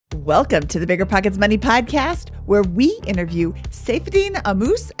Welcome to the Bigger Pockets Money Podcast, where we interview Saifedean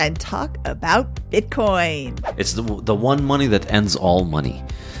Ammous and talk about Bitcoin. It's the one money that ends all money.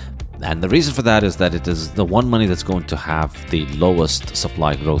 And the reason for that is that it is the one money that's going to have the lowest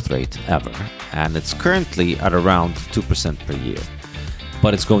supply growth rate ever. And it's currently at around 2% per year.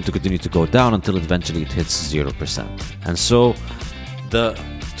 But it's going to continue to go down until eventually it hits 0%. And so the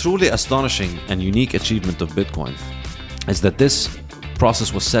truly astonishing and unique achievement of Bitcoin is that this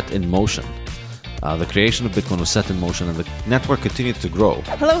process was set in motion. The creation of Bitcoin was set in motion and the network continued to grow.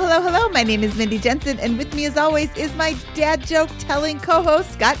 Hello. My name is Mindy Jensen, and with me as always is my dad joke telling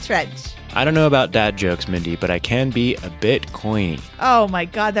co-host Scott Trench. I don't know about dad jokes, Mindy, but I can be a bit coiny. Oh my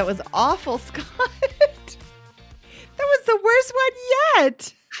God, that was awful, Scott. That was the worst one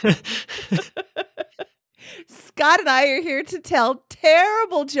yet. Scott and I are here to tell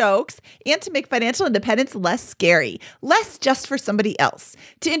terrible jokes and to make financial independence less scary, less just for somebody else.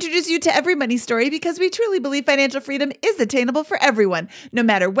 To introduce you to every money story because we truly believe financial freedom is attainable for everyone, no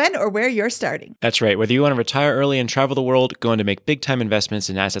matter when or where you're starting. That's right. Whether you want to retire early and travel the world, go on to make big-time investments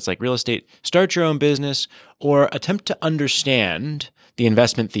in assets like real estate, start your own business, or attempt to understand the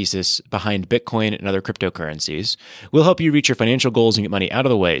investment thesis behind Bitcoin and other cryptocurrencies, we'll help you reach your financial goals and get money out of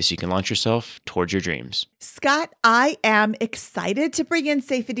the way so you can launch yourself towards your dreams. Scott, I am excited to bring in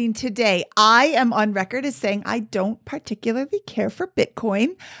Saifedean today. I am on record as saying I don't particularly care for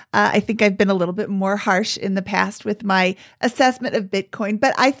Bitcoin. I think I've been a little bit more harsh in the past with my assessment of Bitcoin,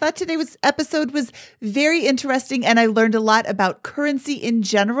 but I thought today's episode was very interesting and I learned a lot about currency in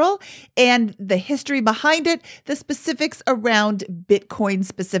general and the history behind it, the specifics around Bitcoin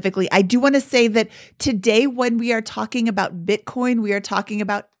specifically. I do want to say that today when we are talking about Bitcoin, we are talking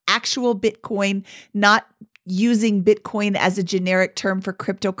about actual Bitcoin, not using Bitcoin as a generic term for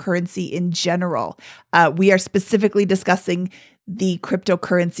cryptocurrency in general. We are specifically discussing the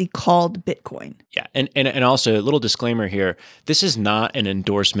cryptocurrency called Bitcoin. Yeah, and also a little disclaimer here. This is not an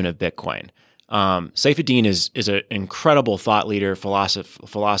endorsement of Bitcoin. Saifedean is an incredible thought leader,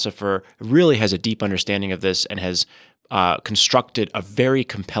 philosopher, really has a deep understanding of this and has constructed a very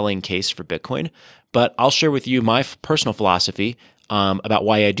compelling case for Bitcoin. But I'll share with you my personal philosophy about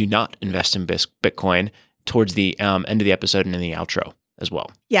why I do not invest in Bitcoin towards the end of the episode and in the outro as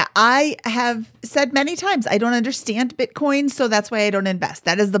well. Yeah, I have said many times, I don't understand Bitcoin, so that's why I don't invest.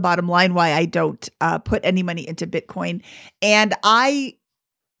 That is the bottom line why I don't put any money into Bitcoin. And I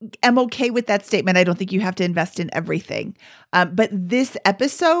am okay with that statement. I don't think you have to invest in everything. But this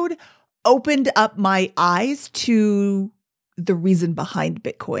episode opened up my eyes to the reason behind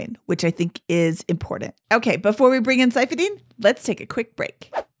Bitcoin, which I think is important. Okay, before we bring in Saifedean, let's take a quick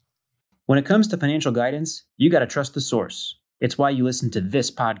break. When it comes to financial guidance, you got to trust the source. It's why you listen to this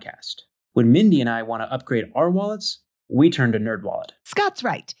podcast. When Mindy and I want to upgrade our wallets, we turn to NerdWallet. Scott's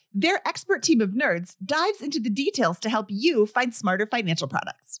right. Their expert team of nerds dives into the details to help you find smarter financial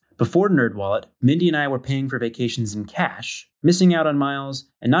products. Before NerdWallet, Mindy and I were paying for vacations in cash, missing out on miles,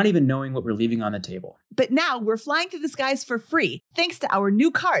 and not even knowing what we're leaving on the table. But now we're flying through the skies for free, thanks to our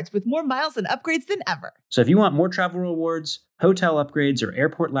new cards with more miles and upgrades than ever. So if you want more travel rewards, hotel upgrades, or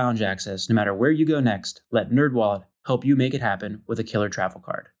airport lounge access, no matter where you go next, let NerdWallet help you make it happen with a killer travel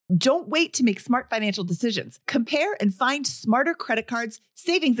card. Don't wait to make smart financial decisions. Compare and find smarter credit cards,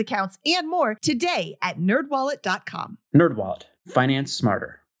 savings accounts, and more today at nerdwallet.com. NerdWallet. Finance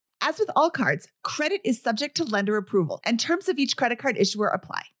smarter. As with all cards, credit is subject to lender approval, and terms of each credit card issuer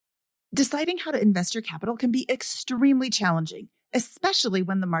apply. Deciding how to invest your capital can be extremely challenging, especially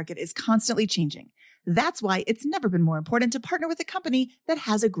when the market is constantly changing. That's why it's never been more important to partner with a company that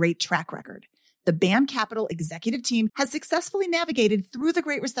has a great track record. The BAM Capital executive team has successfully navigated through the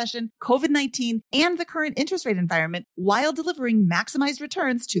Great Recession, COVID-19, and the current interest rate environment while delivering maximized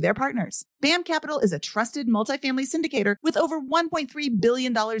returns to their partners. BAM Capital is a trusted multifamily syndicator with over $1.3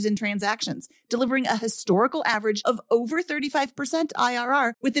 billion in transactions, delivering a historical average of over 35%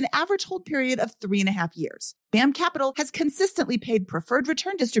 IRR with an average hold period of 3.5 years. BAM Capital has consistently paid preferred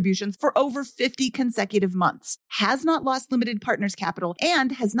return distributions for over 50 consecutive months, has not lost limited partners capital,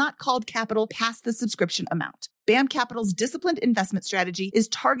 and has not called capital past the subscription amount. BAM Capital's disciplined investment strategy is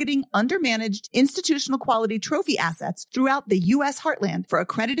targeting undermanaged institutional quality trophy assets throughout the U.S. heartland for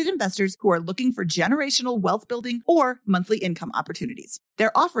accredited investors who are looking for generational wealth building or monthly income opportunities.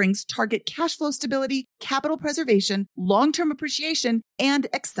 Their offerings target cash flow stability, capital preservation, long-term appreciation, and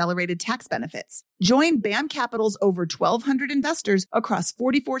accelerated tax benefits. Join BAM Capital's over 1,200 investors across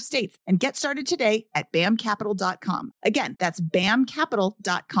 44 states and get started today at bamcapital.com. Again, that's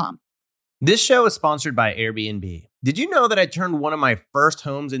bamcapital.com. This show is sponsored by Airbnb. Did you know that I turned one of my first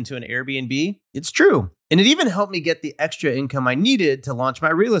homes into an Airbnb? It's true. And it even helped me get the extra income I needed to launch my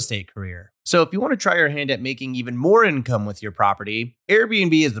real estate career. So if you want to try your hand at making even more income with your property,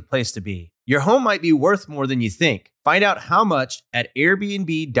 Airbnb is the place to be. Your home might be worth more than you think. Find out how much at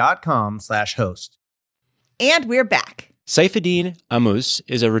airbnb.com/host. And we're back. Saifedean Ammous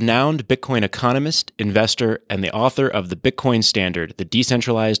is a renowned Bitcoin economist, investor, and the author of The Bitcoin Standard, the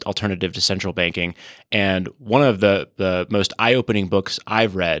decentralized alternative to central banking, and one of the most eye-opening books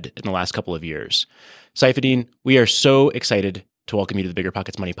I've read in the last couple of years. Saifedean, we are so excited to welcome you to the Bigger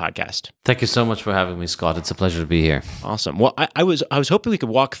Pockets Money podcast. Thank you so much for having me, Scott. It's a pleasure to be here. Awesome. Well, I was hoping we could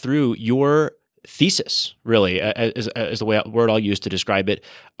walk through your thesis, really, as the word I'll use to describe it,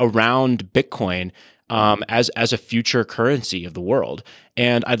 around Bitcoin as a future currency of the world.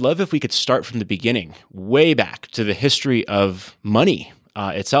 And I'd love if we could start from the beginning, way back to the history of money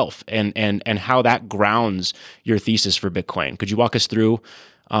itself, and how that grounds your thesis for Bitcoin. Could you walk us through?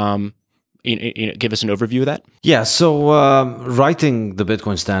 Give us an overview of that? Yeah, so writing the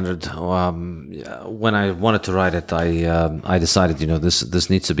Bitcoin Standard, when I wanted to write it, I decided, this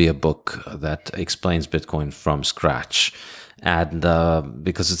needs to be a book that explains Bitcoin from scratch. And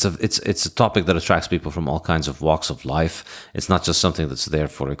because it's a topic that attracts people from all kinds of walks of life. It's not just something that's there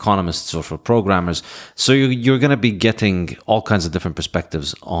for economists or for programmers. So you're going to be getting all kinds of different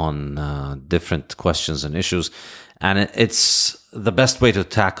perspectives on different questions and issues. And it's the best way to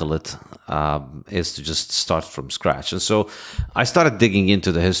tackle it is to just start from scratch. And so I started digging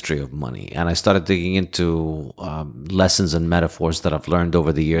into the history of money, and I started digging into lessons and metaphors that I've learned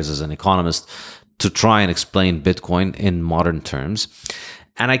over the years as an economist to try and explain Bitcoin in modern terms.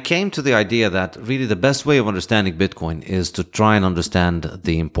 And I came to the idea that really the best way of understanding Bitcoin is to try and understand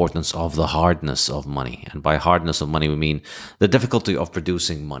the importance of the hardness of money. And by hardness of money, we mean the difficulty of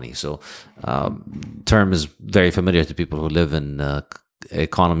producing money. So term is very familiar to people who live in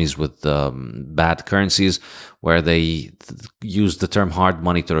economies with bad currencies, where they use the term hard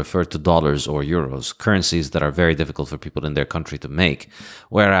money to refer to dollars or euros, currencies that are very difficult for people in their country to make,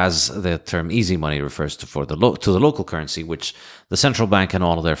 whereas the term easy money refers to the local currency, which the central bank and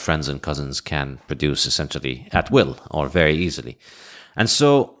all of their friends and cousins can produce essentially at will or very easily. And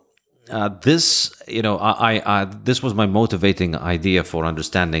so this was my motivating idea for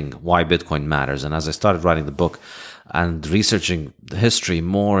understanding why Bitcoin matters. And as I started writing the book and researching the history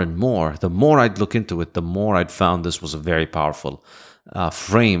more and more, the more I'd look into it, the more I'd found this was a very powerful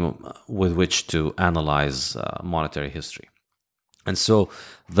frame with which to analyze monetary history. And so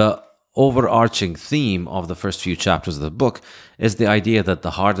the overarching theme of the first few chapters of the book is the idea that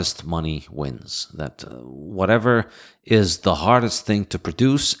the hardest money wins, that whatever is the hardest thing to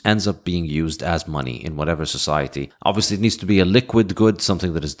produce ends up being used as money in whatever society. Obviously, it needs to be a liquid good,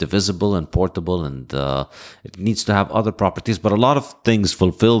 something that is divisible and portable, and it needs to have other properties, but a lot of things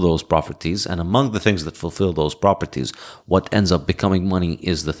fulfill those properties, and among the things that fulfill those properties, what ends up becoming money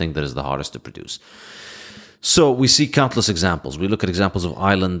is the thing that is the hardest to produce. So we see countless examples. We look at examples of an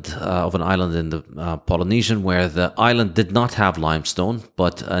island in the Polynesian, where the island did not have limestone,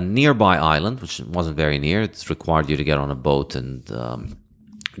 but a nearby island, which wasn't very near, it required you to get on a boat and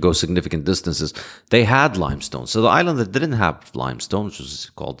go significant distances, they had limestone. So the island that didn't have limestone, which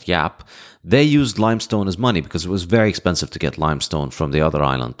was called Yap, they used limestone as money because it was very expensive to get limestone from the other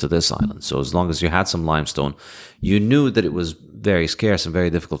island to this island. So as long as you had some limestone, you knew that it was very scarce and very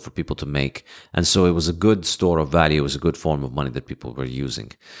difficult for people to make. And so it was a good store of value. It was a good form of money that people were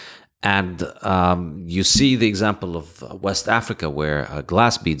using. And you see the example of West Africa, where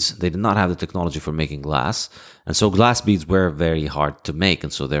glass beads, they did not have the technology for making glass. And so glass beads were very hard to make.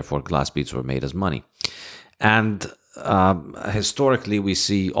 And so therefore glass beads were made as money. And historically, we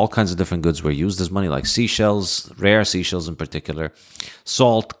see all kinds of different goods were used as money, like seashells, rare seashells in particular,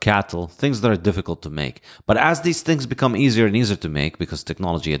 salt, cattle, things that are difficult to make. But as these things become easier and easier to make because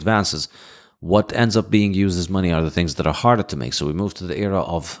technology advances, what ends up being used as money are the things that are harder to make. So we move to the era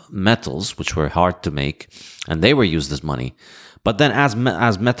of metals, which were hard to make, and they were used as money. But then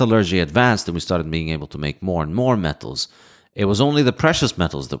as metallurgy advanced and we started being able to make more and more metals, it was only the precious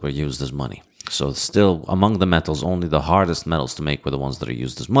metals that were used as money. So still among the metals, only the hardest metals to make were the ones that are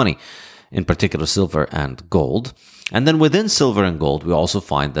used as money, in particular silver and gold. And then within silver and gold, we also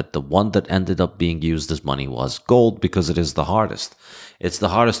find that the one that ended up being used as money was gold, because it is the hardest. It's the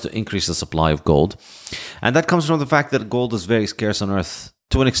hardest to increase the supply of gold. And that comes from the fact that gold is very scarce on Earth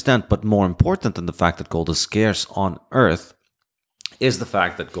to an extent, but more important than the fact that gold is scarce on Earth is the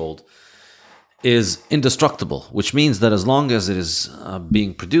fact that gold is indestructible, which means that as long as it is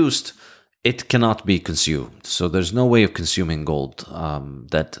being produced, it cannot be consumed. So there's no way of consuming gold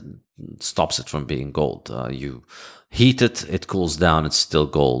that stops it from being gold. You heat it, it cools down, it's still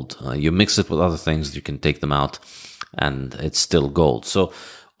gold. You mix it with other things, you can take them out, and it's still gold. So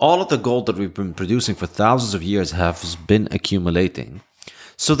all of the gold that we've been producing for thousands of years has been accumulating.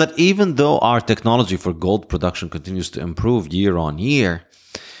 So that even though our technology for gold production continues to improve year on year,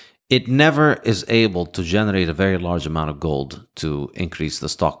 it never is able to generate a very large amount of gold to increase the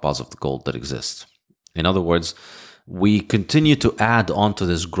stockpiles of the gold that exists. In other words, we continue to add onto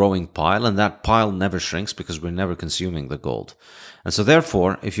this growing pile, and that pile never shrinks because we're never consuming the gold. And so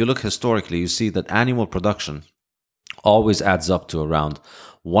therefore, if you look historically, you see that annual production always adds up to around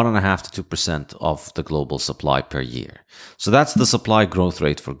 1.5% to 2% of the global supply per year. So that's the supply growth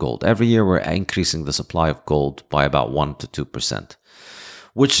rate for gold. Every year we're increasing the supply of gold by about 1% to 2%.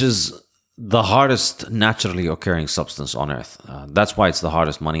 Which is the hardest naturally occurring substance on Earth. That's why it's the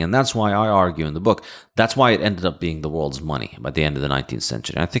hardest money, and that's why I argue in the book, that's why it ended up being the world's money by the end of the 19th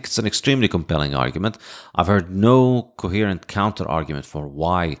century. I think it's an extremely compelling argument. I've heard no coherent counter-argument for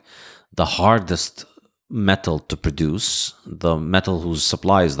why the hardest metal to produce, the metal whose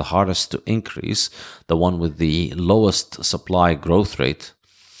supply is the hardest to increase, the one with the lowest supply growth rate,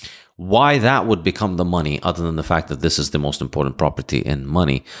 why that would become the money, other than the fact that this is the most important property in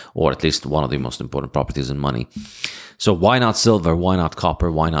money, or at least one of the most important properties in money. So why not silver? Why not copper?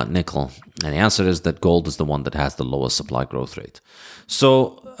 Why not nickel? And the answer is that gold is the one that has the lowest supply growth rate.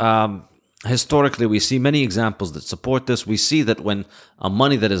 So historically, we see many examples that support this. We see that when a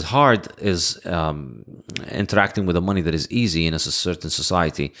money that is hard is interacting with a money that is easy in a certain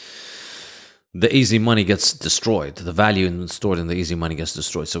society, the easy money gets destroyed. The value stored in the easy money gets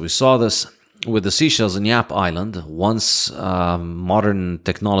destroyed. So we saw this with the Seychelles in Yap Island. Once modern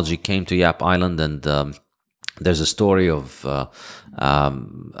technology came to Yap Island, and there's a story of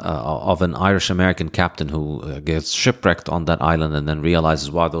an Irish-American captain who gets shipwrecked on that island and then realizes,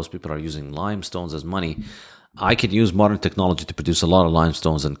 wow, those people are using limestones as money. I could use modern technology to produce a lot of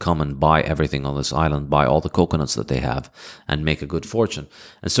limestones and come and buy everything on this island, buy all the coconuts that they have, and make a good fortune.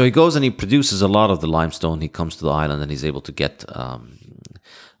 And so he goes and he produces a lot of the limestone. He comes to the island and he's able to get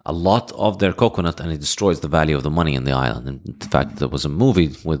a lot of their coconut, and he destroys the value of the money in the island. And in fact, there was a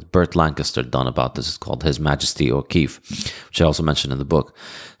movie with Burt Lancaster done about this. It's called His Majesty O'Keefe, which I also mentioned in the book.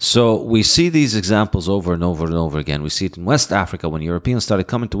 So we see these examples over and over and over again. We see it in West Africa. When Europeans started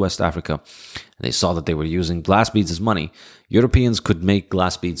coming to West Africa, and they saw that they were using glass beads as money, Europeans could make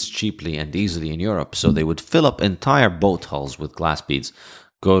glass beads cheaply and easily in Europe. So they would fill up entire boat hulls with glass beads,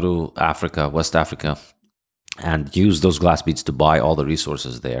 go to Africa, West Africa, and use those glass beads to buy all the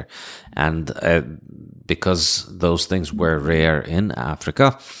resources there. And because those things were rare in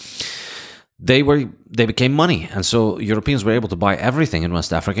Africa, they became money. And so Europeans were able to buy everything in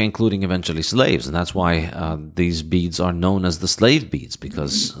West Africa, including eventually slaves. And that's why these beads are known as the slave beads,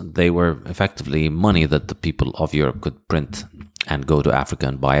 because they were effectively money that the people of Europe could print and go to Africa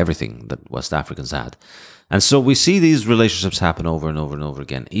and buy everything that West Africans had. And so we see these relationships happen over and over and over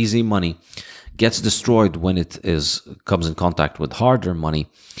again. Easy money gets destroyed when it comes in contact with harder money,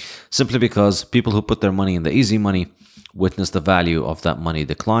 simply because people who put their money in the easy money witness the value of that money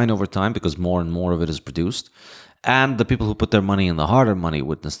decline over time because more and more of it is produced. And the people who put their money in the harder money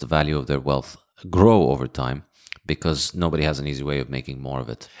witness the value of their wealth grow over time, because nobody has an easy way of making more of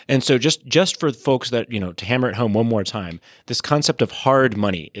it. And so just for folks that, to hammer it home one more time, this concept of hard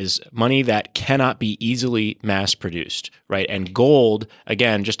money is money that cannot be easily mass produced, right? And gold,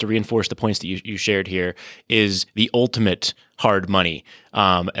 again, just to reinforce the points that you shared here, is the ultimate hard money,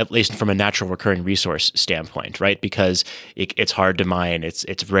 at least from a natural recurring resource standpoint, right? Because it's hard to mine,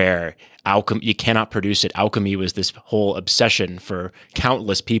 it's rare. You cannot produce it. Alchemy was this whole obsession for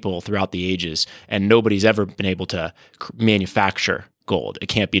countless people throughout the ages, and nobody's ever been able to manufacture gold. It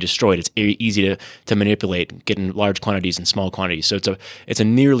can't be destroyed. It's easy to manipulate, get in large quantities and small quantities. So it's a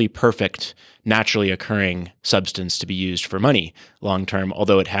nearly perfect, naturally occurring substance to be used for money long term,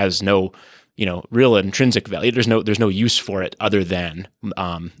 although it has no real intrinsic value. There's no use for it other than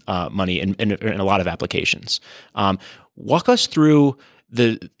money in a lot of applications. Walk us through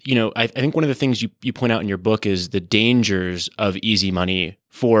I think one of the things you point out in your book is the dangers of easy money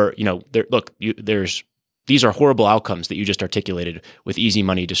for, these are horrible outcomes that you just articulated with easy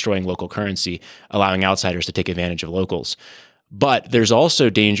money destroying local currency, allowing outsiders to take advantage of locals. But there's also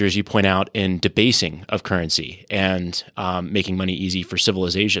dangers you point out in debasing of currency and making money easy for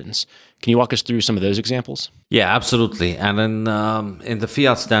civilizations. Can you walk us through some of those examples? Yeah, absolutely. And in the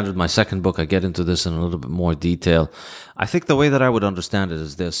Fiat Standard, my second book, I get into this in a little bit more detail. I think the way that I would understand it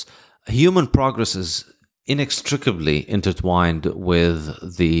is this: human progress is inextricably intertwined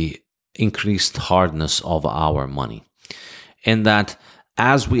with the increased hardness of our money. In that,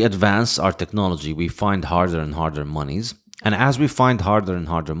 as we advance our technology, we find harder and harder monies. And as we find harder and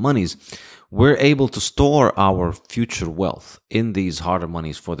harder monies, we're able to store our future wealth in these harder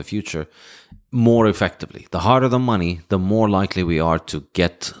monies for the future more effectively. The harder the money, the more likely we are to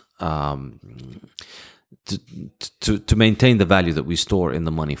get to maintain the value that we store in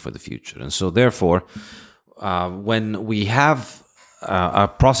the money for the future. And so therefore, when we have a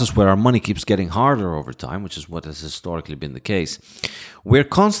process where our money keeps getting harder over time, which is what has historically been the case, we're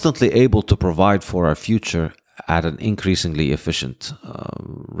constantly able to provide for our future at an increasingly efficient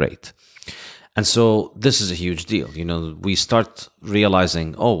rate. And so this is a huge deal. We start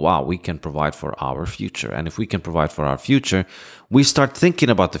realizing, oh, wow, we can provide for our future. And if we can provide for our future, we start thinking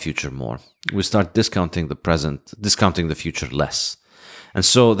about the future more. We start discounting the present, discounting the future less. And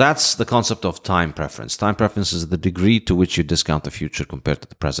so that's the concept of time preference. Time preference is the degree to which you discount the future compared to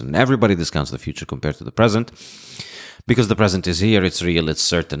the present. And everybody discounts the future compared to the present because the present is here, it's real, it's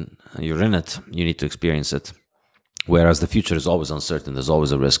certain, you're in it, you need to experience it. Whereas the future is always uncertain. There's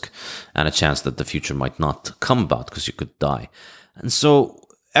always a risk and a chance that the future might not come about because you could die. And so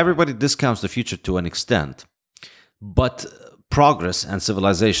everybody discounts the future to an extent. But progress and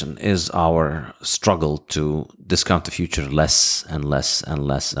civilization is our struggle to discount the future less and less and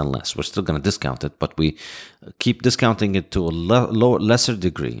less and less. We're still going to discount it, but we keep discounting it to a lesser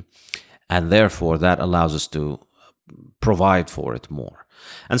degree. And therefore, that allows us to provide for it more.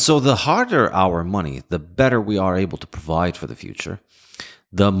 And so the harder our money, the better we are able to provide for the future,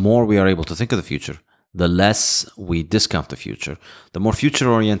 the more we are able to think of the future, the less we discount the future, the more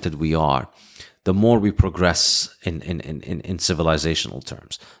future-oriented we are, the more we progress in civilizational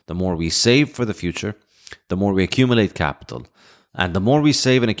terms. The more we save for the future, the more we accumulate capital. And the more we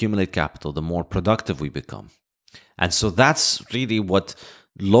save and accumulate capital, the more productive we become. And so that's really what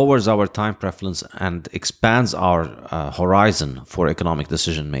lowers our time preference and expands our horizon for economic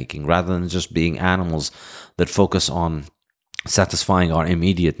decision making, rather than just being animals that focus on satisfying our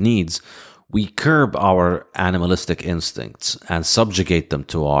immediate needs. We curb our animalistic instincts and subjugate them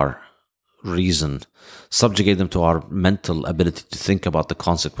to our reason, subjugate them to our mental ability to think about the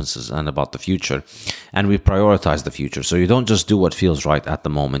consequences and about the future. And we prioritize the future. So you don't just do what feels right at the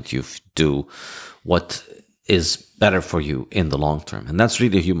moment, you do what is better for you in the long term. And that's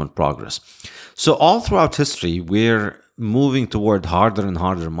really human progress. So all throughout history, we're moving toward harder and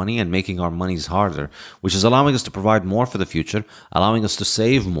harder money and making our monies harder, which is allowing us to provide more for the future, allowing us to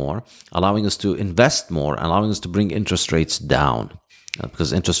save more, allowing us to invest more, allowing us to bring interest rates down.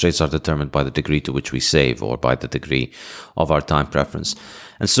 Because interest rates are determined by the degree to which we save or by the degree of our time preference.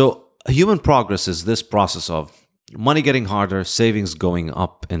 And so human progress is this process of money getting harder, savings going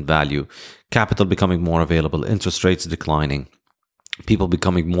up in value, capital becoming more available, interest rates declining, people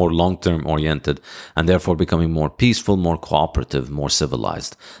becoming more long-term oriented, and therefore becoming more peaceful, more cooperative, more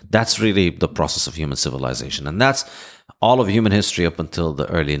civilized. That's really the process of human civilization. And that's all of human history up until the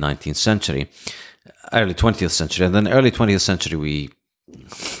early 19th century, early 20th century. And then early 20th century, we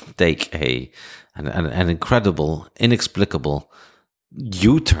take an incredible, inexplicable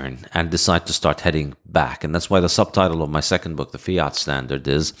U-turn and decide to start heading back. And that's why the subtitle of my second book, The Fiat Standard,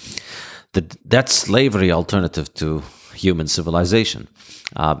 is the debt slavery alternative to human civilization.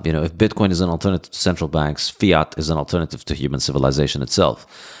 If Bitcoin is an alternative to central banks, fiat is an alternative to human civilization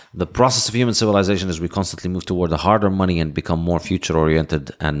itself. The process of human civilization is we constantly move toward a harder money and become more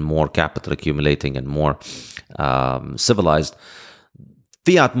future-oriented and more capital accumulating and more civilized.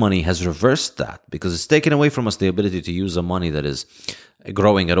 Fiat money has reversed that because it's taken away from us the ability to use a money that is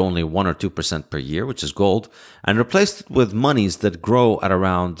growing at only 1 or 2% per year, which is gold, and replaced it with monies that grow at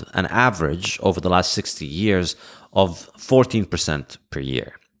around an average over the last 60 years of 14% per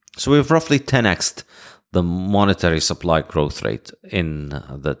year. So we've roughly 10x'd the monetary supply growth rate in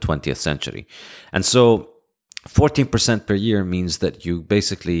the 20th century. And so 14% per year means that you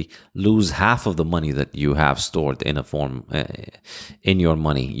basically lose half of the money that you have stored in a form in your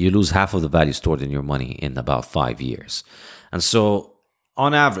money. You lose half of the value stored in your money in about 5 years. And so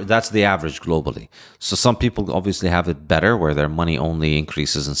on average, that's the average globally. So some people obviously have it better where their money only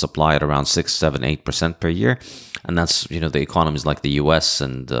increases in supply at around 6, 7, 8% per year. And that's, the economies like the US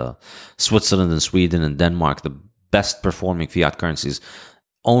and Switzerland and Sweden and Denmark, the best performing fiat currencies,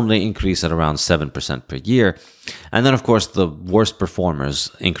 only increase at around 7% per year. And then, of course, the worst performers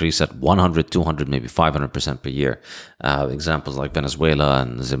increase at 100, 200, maybe 500% per year. Examples like Venezuela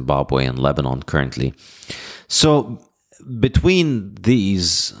and Zimbabwe and Lebanon currently. So between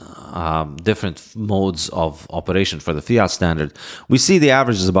these different modes of operation for the fiat standard, we see the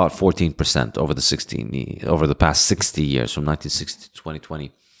average is about 14% over the past 60 years, from 1960 to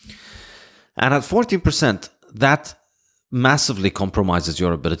 2020. And at 14%, that massively compromises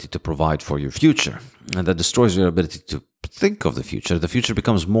your ability to provide for your future. And that destroys your ability to think of the future. The future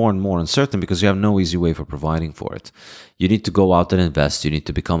becomes more and more uncertain because you have no easy way for providing for it. You need to go out and invest. You need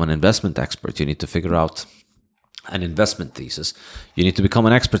to become an investment expert. You need to figure out an investment thesis. You need to become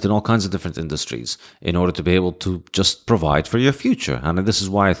an expert in all kinds of different industries in order to be able to just provide for your future. And this is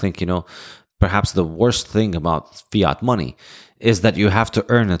why I think, perhaps the worst thing about fiat money is that you have to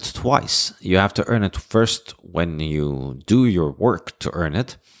earn it twice. You have to earn it first when you do your work to earn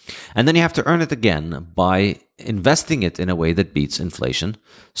it, and then you have to earn it again by investing it in a way that beats inflation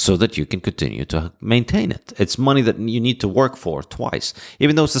so that you can continue to maintain it. It's money that you need to work for twice,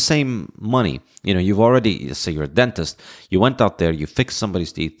 even though it's the same money. You've already, say you're a dentist, you went out there, you fixed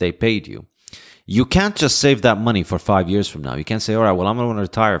somebody's teeth, they paid you. You can't just save that money for 5 years from now. You can't say, all right, well, I'm going to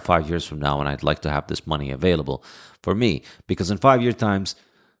retire 5 years from now and I'd like to have this money available for me. Because in 5 years'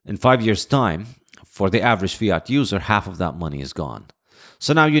 time, for the average fiat user, half of that money is gone.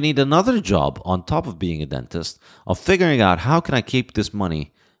 So now you need another job on top of being a dentist of figuring out how can I keep this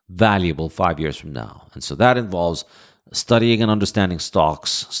money valuable 5 years from now. And so that involves studying and understanding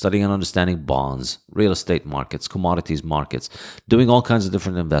stocks, studying and understanding bonds, real estate markets, commodities markets, doing all kinds of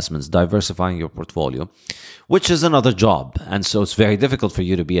different investments, diversifying your portfolio, which is another job. And so it's very difficult for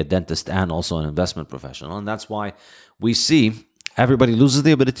you to be a dentist and also an investment professional. And that's why we see everybody loses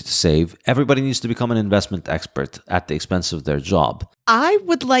the ability to save. Everybody needs to become an investment expert at the expense of their job. I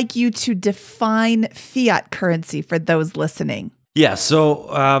would like you to define fiat currency for those listening. Yeah. So,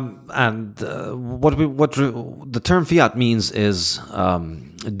 what the term fiat means is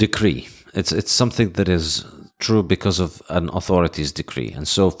decree. It's something that is true because of an authority's decree. And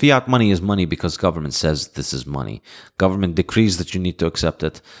so fiat money is money because government says this is money. Government decrees that you need to accept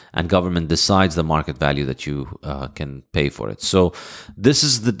it, and government decides the market value that you can pay for it. So this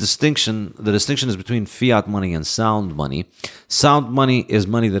is the distinction. The distinction is between fiat money and sound money. Sound money is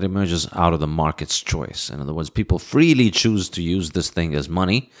money that emerges out of the market's choice. In other words, people freely choose to use this thing as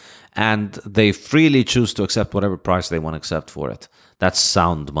money, and they freely choose to accept whatever price they want to accept for it. That's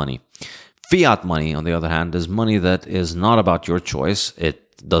sound money. Fiat money, on the other hand, is money that is not about your choice.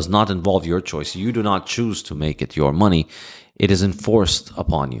 It does not involve your choice. You do not choose to make it your money. It is enforced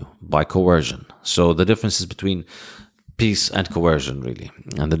upon you by coercion. So the difference is between peace and coercion, really.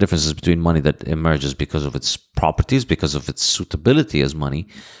 And the difference is between money that emerges because of its properties, because of its suitability as money,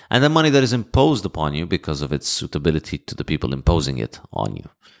 and the money that is imposed upon you because of its suitability to the people imposing it on you.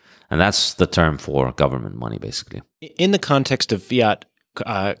 And that's the term for government money, basically. In the context of fiat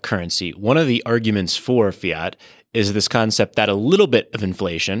currency, one of the arguments for fiat is this concept that a little bit of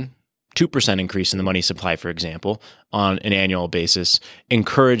inflation, 2% increase in the money supply, for example, on an annual basis,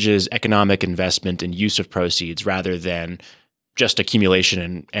 encourages economic investment and use of proceeds rather than just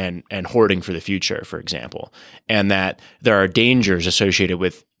accumulation and hoarding for the future, for example, and that there are dangers associated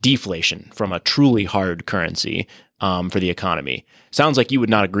with deflation from a truly hard currency for the economy. Sounds like you would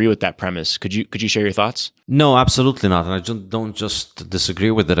not agree with that premise. Could you share your thoughts? No, absolutely not. And I don't just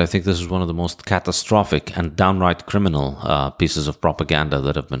disagree with it. I think this is one of the most catastrophic and downright criminal pieces of propaganda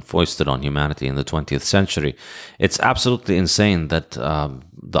that have been foisted on humanity in the 20th century. It's absolutely insane that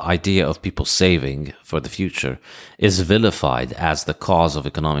the idea of people saving for the future is vilified as the cause of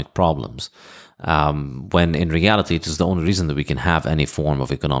economic problems. When in reality, it is the only reason that we can have any form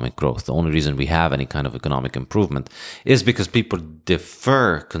of economic growth. The only reason we have any kind of economic improvement is because people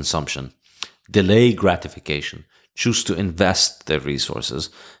defer consumption, delay gratification, choose to invest their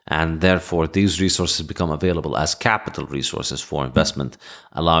resources, and therefore these resources become available as capital resources for investment,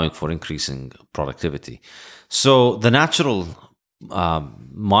 allowing for increasing productivity. So the natural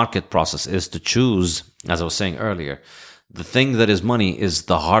market process is to choose, as I was saying earlier, the thing that is money is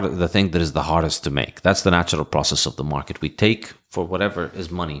the thing that is the hardest to make. That's the natural process of the market. We take for whatever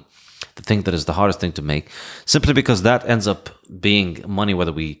is money, the thing that is the hardest thing to make, simply because that ends up being money,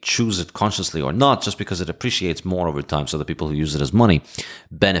 whether we choose it consciously or not, just because it appreciates more over time. So the people who use it as money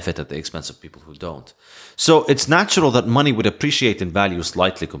benefit at the expense of people who don't. So it's natural that money would appreciate in value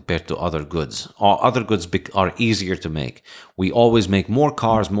slightly compared to other goods. Other goods are easier to make. We always make more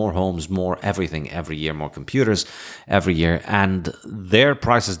cars, more homes, more everything every year, more computers every year, and their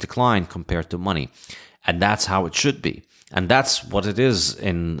prices decline compared to money. And that's how it should be. And that's what it is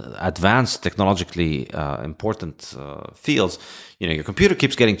in advanced technologically important fields. You know, your computer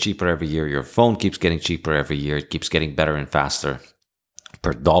keeps getting cheaper every year. Your phone keeps getting cheaper every year. It keeps getting better and faster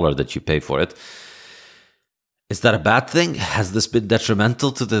per dollar that you pay for it. Is that a bad thing? Has this been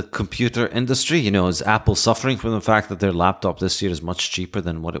detrimental to the computer industry? You know, is Apple suffering from the fact that their laptop this year is much cheaper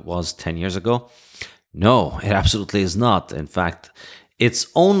than what it was 10 years ago? No, it absolutely is not. In fact, it's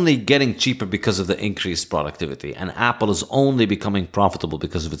only getting cheaper because of the increased productivity. And Apple is only becoming profitable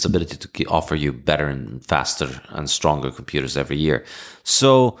because of its ability to offer you better and faster and stronger computers every year.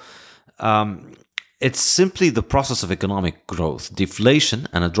 So it's simply the process of economic growth. Deflation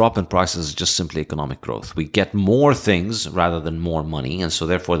and a drop in prices is just simply economic growth. We get more things rather than more money. And so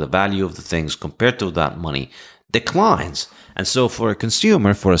therefore the value of the things compared to that money declines. And so for a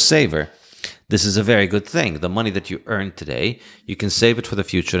consumer, for a saver, this is a very good thing. The money that you earn today, you can save it for the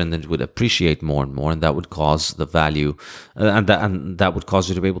future, and then it would appreciate more and more, and that would cause the value, and that would cause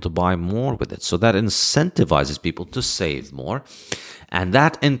you to be able to buy more with it. So that incentivizes people to save more, and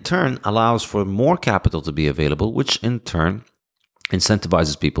that in turn allows for more capital to be available, which in turn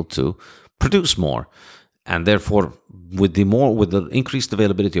incentivizes people to produce more. And therefore, with the increased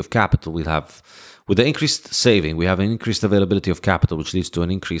availability of capital, with the increased saving, we have an increased availability of capital, which leads to an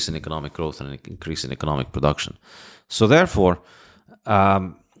increase in economic growth and an increase in economic production. So therefore,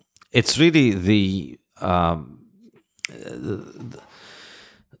 it's really the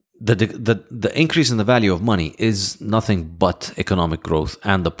increase in the value of money is nothing but economic growth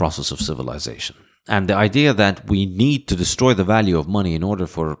and the process of civilization. And the idea that we need to destroy the value of money in order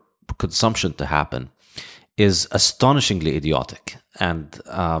for consumption to happen is astonishingly idiotic. And,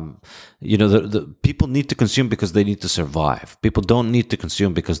 the people need to consume because they need to survive. People don't need to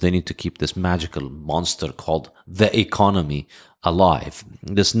consume because they need to keep this magical monster called the economy alive.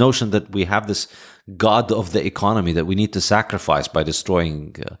 This notion that we have this god of the economy that we need to sacrifice by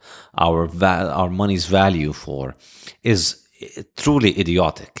destroying our money's value for is truly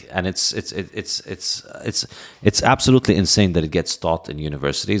idiotic, and it's absolutely insane that it gets taught in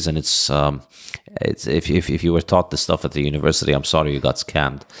universities. And it's if you were taught this stuff at the university, I'm sorry you got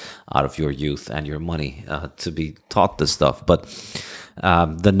scammed out of your youth and your money to be taught this stuff. But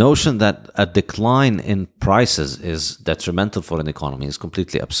the notion that a decline in prices is detrimental for an economy is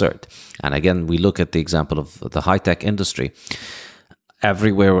completely absurd. And again, we look at the example of the high-tech industry.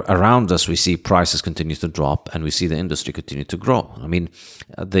 Everywhere around us, we see prices continue to drop, and we see the industry continue to grow. I mean,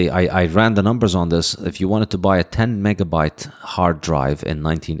 I ran the numbers on this. If you wanted to buy a 10 megabyte hard drive in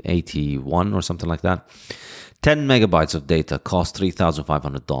 1981 or something like that, 10 megabytes of data cost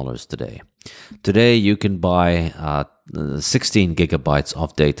 $3,500 today. Today, you can buy 16 gigabytes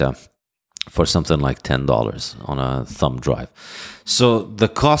of data for something like $10 on a thumb drive. So the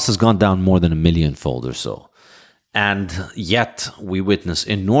cost has gone down more than a millionfold or so. And yet we witness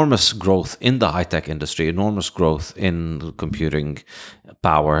enormous growth in the high-tech industry, enormous growth in computing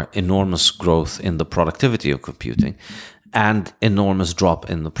power, enormous growth in the productivity of computing, and enormous drop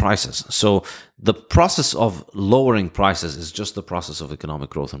in the prices. So the process of lowering prices is just the process of economic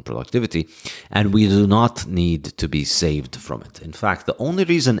growth and productivity, and we do not need to be saved from it. In fact, the only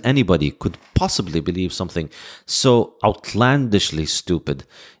reason anybody could possibly believe something so outlandishly stupid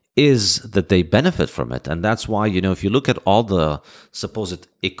is that they benefit from it. And that's why, if you look at all the supposed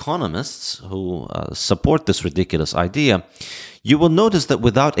economists who support this ridiculous idea, you will notice that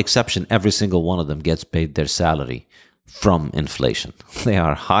without exception, every single one of them gets paid their salary from inflation. They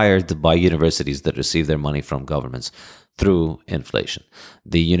are hired by universities that receive their money from governments through inflation.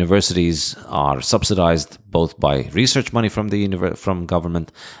 The universities are subsidized both by research money from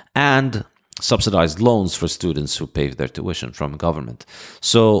government and subsidized loans for students who pay their tuition from government.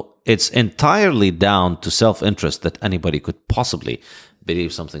 So it's entirely down to self-interest that anybody could possibly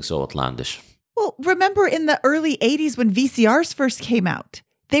believe something so outlandish. Well, remember in the early 80s when VCRs first came out,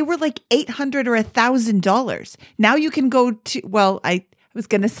 they were like $800 or $1,000. Now you can go to, I was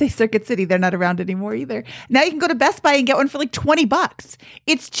going to say Circuit City. They're not around anymore either. Now you can go to Best Buy and get one for like $20.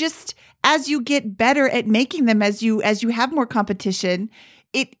 It's just, as you get better at making them, as you have more competition,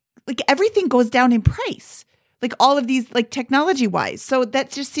 everything goes down in price, like all of these, like technology wise. So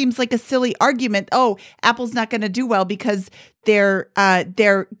that just seems like a silly argument. Oh, Apple's not going to do well because their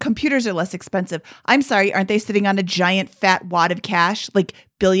computers are less expensive. I'm sorry, aren't they sitting on a giant fat wad of cash, like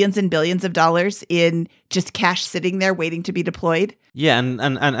billions and billions of dollars in just cash sitting there waiting to be deployed? Yeah,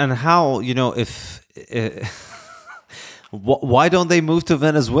 and how, if why don't they move to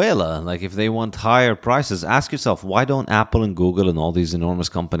Venezuela? Like, if they want higher prices, ask yourself, why don't Apple and Google and all these enormous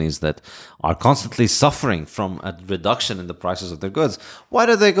companies that are constantly suffering from a reduction in the prices of their goods, why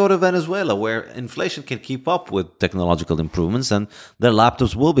do they go to Venezuela, where inflation can keep up with technological improvements and their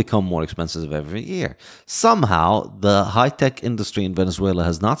laptops will become more expensive every year? Somehow, the high-tech industry in Venezuela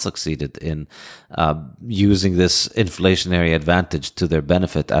has not succeeded in using this inflationary advantage to their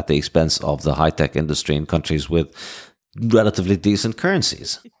benefit at the expense of the high-tech industry in countries with relatively decent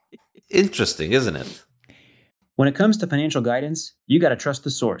currencies. Interesting, isn't it? When it comes to financial guidance, you got to trust the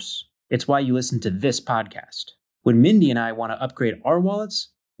source. It's why you listen to this podcast. When Mindy and I want to upgrade our wallets,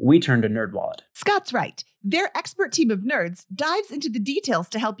 we turn to NerdWallet. Scott's right. Their expert team of nerds dives into the details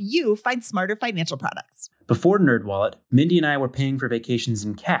to help you find smarter financial products. Before NerdWallet, Mindy and I were paying for vacations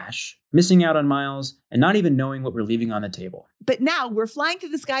in cash, missing out on miles, and not even knowing what we're leaving on the table. But now we're flying through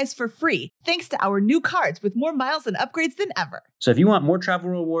the skies for free, thanks to our new cards with more miles and upgrades than ever. So if you want more travel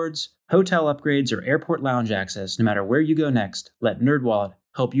rewards, hotel upgrades, or airport lounge access, no matter where you go next, let NerdWallet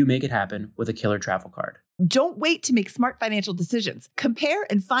help you make it happen with a killer travel card. Don't wait to make smart financial decisions. Compare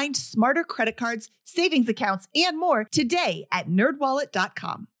and find smarter credit cards, savings accounts, and more today at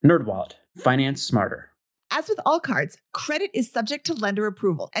nerdwallet.com. NerdWallet. Finance smarter. As with all cards, credit is subject to lender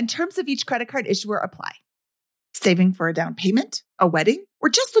approval, and terms of each credit card issuer apply. Saving for a down payment, a wedding, or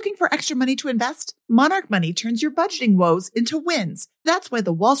just looking for extra money to invest? Monarch Money turns your budgeting woes into wins. That's why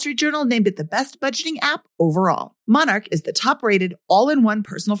the Wall Street Journal named it the best budgeting app overall. Monarch is the top-rated all-in-one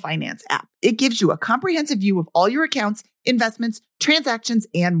personal finance app. It gives you a comprehensive view of all your accounts, investments, transactions,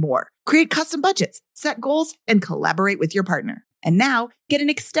 and more. Create custom budgets, set goals, and collaborate with your partner. And now, get an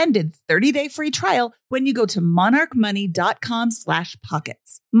extended 30-day free trial when you go to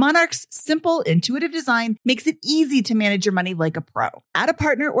monarchmoney.com/pockets. Monarch's simple, intuitive design makes it easy to manage your money like a pro. Add a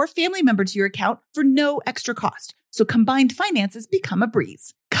partner or family member to your account for no extra cost, so combined finances become a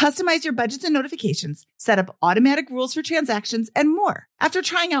breeze. Customize your budgets and notifications, set up automatic rules for transactions, and more. After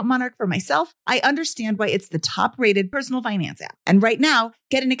trying out Monarch for myself, I understand why it's the top-rated personal finance app. And right now,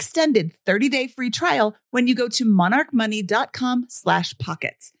 get an extended 30-day free trial when you go to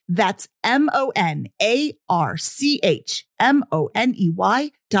monarchmoney.com/pockets. That's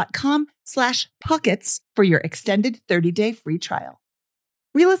monarchmoney.com/pockets for your extended 30-day free trial.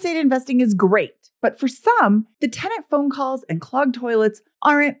 Real estate investing is great, but for some, the tenant phone calls and clogged toilets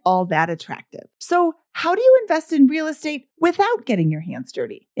aren't all that attractive. So how do you invest in real estate without getting your hands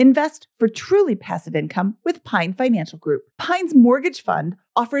dirty? Invest for truly passive income with Pine Financial Group. Pine's mortgage fund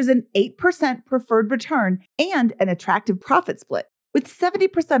offers an 8% preferred return and an attractive profit split, with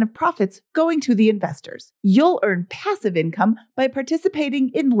 70% of profits going to the investors. You'll earn passive income by participating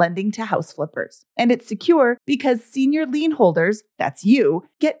in lending to house flippers. And it's secure because senior lien holders, that's you,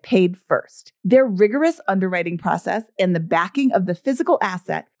 get paid first. Their rigorous underwriting process and the backing of the physical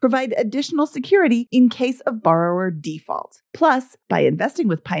asset provide additional security in case of borrower default. Plus, by investing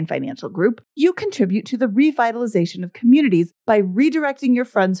with Pine Financial Group, you contribute to the revitalization of communities by redirecting your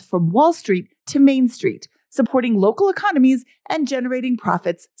funds from Wall Street to Main Street, supporting local economies and generating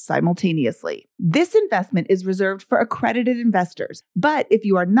profits simultaneously. This investment is reserved for accredited investors, but if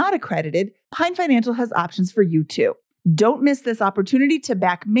you are not accredited, Pine Financial has options for you too. Don't miss this opportunity to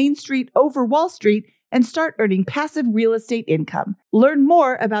back Main Street over Wall Street and start earning passive real estate income. Learn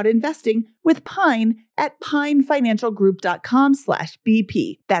more about investing with Pine at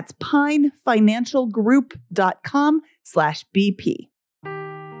pinefinancialgroup.com/BP. That's pinefinancialgroup.com/BP.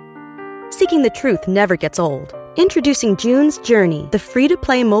 Seeking the truth never gets old. Introducing June's Journey, the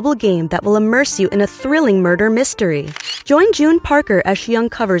free-to-play mobile game that will immerse you in a thrilling murder mystery. Join June Parker as she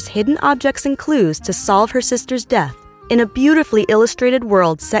uncovers hidden objects and clues to solve her sister's death in a beautifully illustrated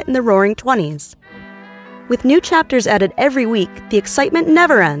world set in the Roaring '20s. With new chapters added every week, the excitement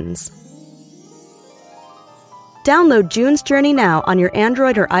never ends. Download June's Journey now on your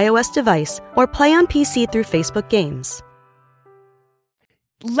Android or iOS device or play on PC through Facebook Games.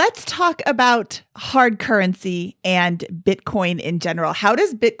 Let's talk about hard currency and Bitcoin in general. How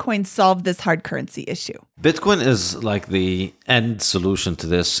does Bitcoin solve this hard currency issue? Bitcoin is like the end solution to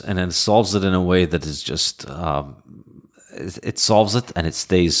this, and it solves it in a way that is just, it solves it and it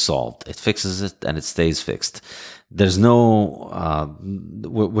stays solved. It fixes it and it stays fixed. There's no,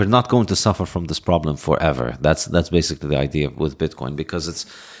 we're not going to suffer from this problem forever. That's basically the idea with Bitcoin, because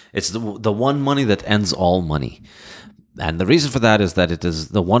it's the one money that ends all money. And the reason for that is that it is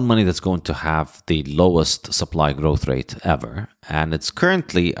the one money that's going to have the lowest supply growth rate ever. And it's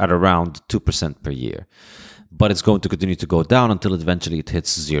currently at around 2% per year. But it's going to continue to go down until eventually it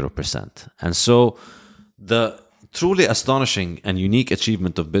hits 0%. And so the truly astonishing and unique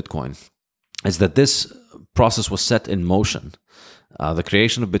achievement of Bitcoin is that this process was set in motion. The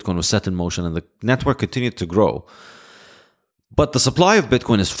creation of Bitcoin was set in motion, and the network continued to grow. But the supply of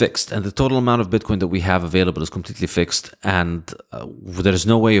Bitcoin is fixed, and the total amount of Bitcoin that we have available is completely fixed, and there's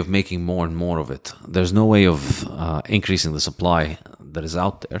no way of making more and more of it. There's no way of increasing the supply that is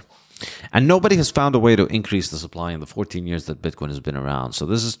out there. And nobody has found a way to increase the supply in the 14 years that Bitcoin has been around. So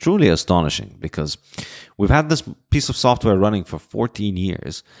this is truly astonishing, because we've had this piece of software running for 14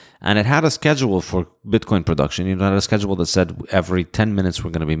 years, and it had a schedule for Bitcoin production. It had a schedule that said every 10 minutes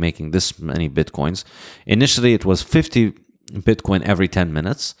we're going to be making this many Bitcoins. Initially, it was 50 Bitcoin every 10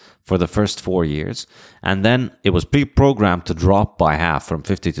 minutes for the first 4 years. And then it was pre-programmed to drop by half from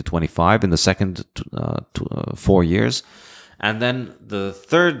 50 to 25 in the second 4 years. And then the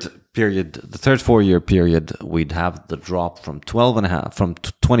third 4-year period, we'd have the drop from 25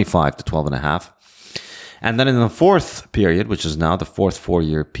 to 12.5. And then in the fourth period, which is now the fourth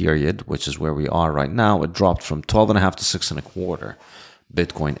 4-year period, which is where we are right now, it dropped from 12.5 to 6.25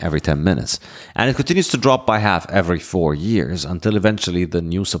 Bitcoin every 10 minutes. And it continues to drop by half every 4 years until eventually the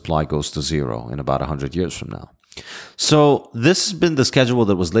new supply goes to zero in about 100 years from now. So this has been the schedule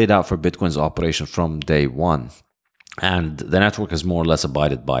that was laid out for Bitcoin's operation from day one. And the network has more or less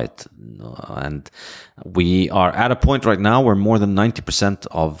abided by it. And we are at a point right now where more than 90%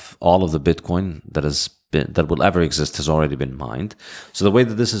 of all of the Bitcoin that will ever exist has already been mined. So the way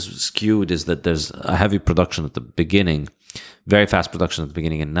that this is skewed is that there's a heavy production at the beginning, very fast production at the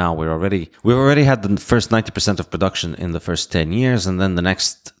beginning, and now we've already had the first 90% of production in the first 10 years, and then the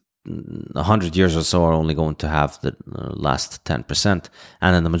next 100 years or so are only going to have the last 10%,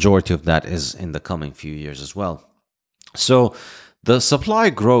 and then the majority of that is in the coming few years as well. So the supply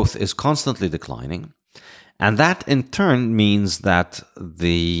growth is constantly declining, and that in turn means that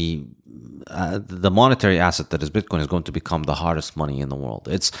the monetary asset that is Bitcoin is going to become the hardest money in the world.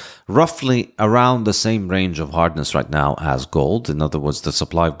 It's roughly around the same range of hardness right now as gold. In other words, the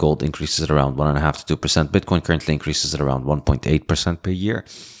supply of gold increases at around 1.5 to 2%. Bitcoin currently increases at around 1.8% per year.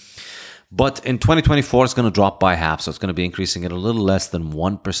 But in 2024, it's going to drop by half, so it's going to be increasing at a little less than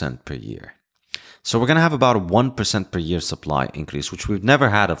 1% per year. So we're going to have about a 1% per year supply increase, which we've never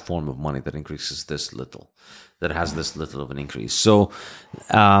had a form of money that increases this little, that has this little of an increase. So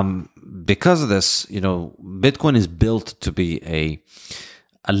because of this, Bitcoin is built to be a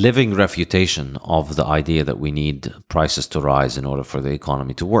living refutation of the idea that we need prices to rise in order for the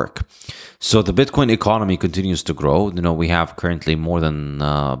economy to work. So the Bitcoin economy continues to grow. We have currently more than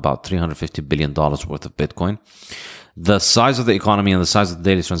about $350 billion worth of Bitcoin. The size of the economy and the size of the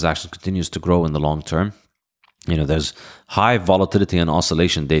daily transactions continues to grow in the long term. There's high volatility and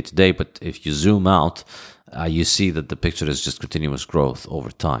oscillation day to day, but if you zoom out, you see that the picture is just continuous growth over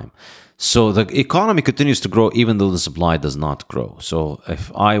time. So the economy continues to grow even though the supply does not grow. So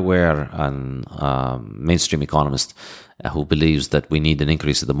if I were a mainstream economist who believes that we need an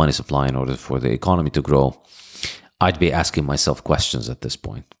increase in the money supply in order for the economy to grow, I'd be asking myself questions at this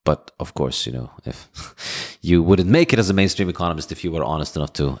point. But of course, if you wouldn't make it as a mainstream economist if you were honest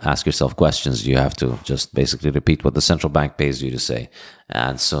enough to ask yourself questions. You have to just basically repeat what the central bank pays you to say.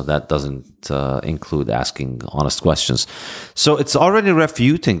 And so that doesn't include asking honest questions. So it's already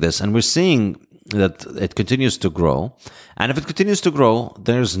refuting this, and we're seeing that it continues to grow. And if it continues to grow,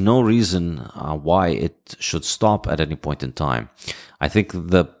 there's no reason why it should stop at any point in time. I think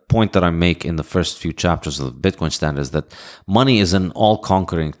the point that I make in the first few chapters of the Bitcoin Standard is that money is an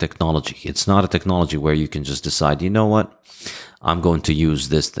all-conquering technology. It's not a technology where you can just decide, I'm going to use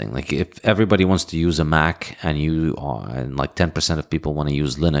this thing. Like if everybody wants to use a Mac and like 10% of people want to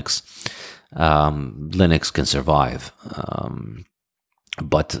use Linux, Linux can survive.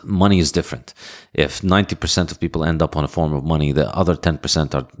 But money is different. If 90% of people end up on a form of money, the other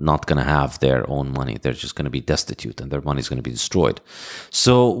 10% are not going to have their own money. They're just going to be destitute and their money is going to be destroyed.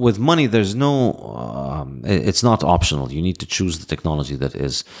 So with money, there's it's not optional. You need to choose the technology that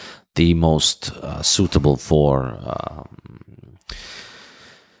is the most suitable for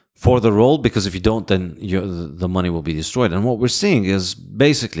the role, because if you don't, then the money will be destroyed. And what we're seeing is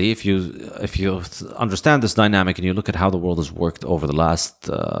basically, if you understand this dynamic and you look at how the world has worked over the last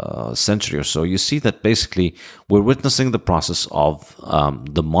century or so, you see that basically we're witnessing the process of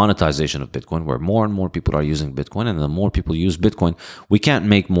the monetization of Bitcoin, where more and more people are using Bitcoin, and the more people use Bitcoin, we can't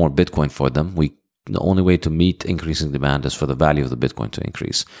make more Bitcoin for them. The only way to meet increasing demand is for the value of the Bitcoin to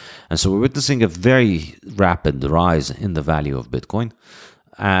increase. And so we're witnessing a very rapid rise in the value of Bitcoin,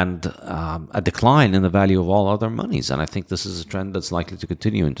 and a decline in the value of all other monies. And I think this is a trend that's likely to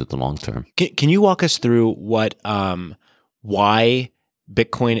continue into the long term. Can you walk us through why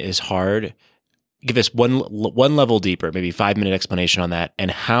Bitcoin is hard? Give us one level deeper, maybe 5-minute explanation on that, and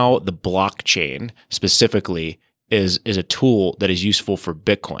how the blockchain specifically is a tool that is useful for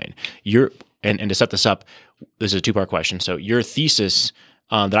Bitcoin. And to set this up, this is a 2-part question. So your thesis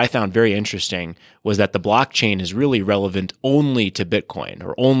that I found very interesting was that the blockchain is really relevant only to Bitcoin,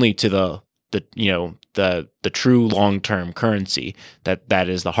 or only to the true long-term currency that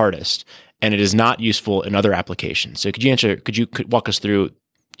is the hardest, and it is not useful in other applications. So could you walk us through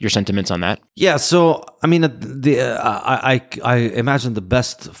your sentiments on that? Yeah, so I mean, I imagine the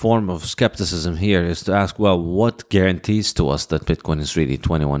best form of skepticism here is to ask, well, what guarantees to us that Bitcoin is really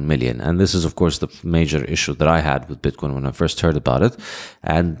 21 million? And this is, of course, the major issue that I had with Bitcoin when I first heard about it,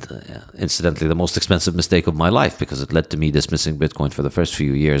 and incidentally, the most expensive mistake of my life, because it led to me dismissing Bitcoin for the first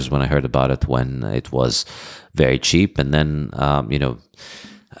few years when I heard about it when it was very cheap, and then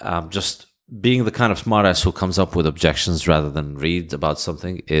just being the kind of smartass who comes up with objections rather than read about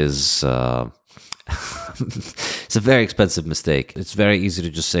something is it's a very expensive mistake. It's very easy to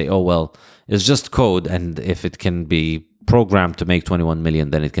just say, oh, well, it's just code, and if it can be programmed to make 21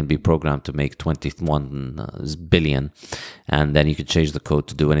 million, then it can be programmed to make 21 billion, and then you can change the code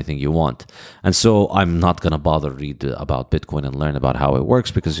to do anything you want. And so I'm not going to bother read about Bitcoin and learn about how it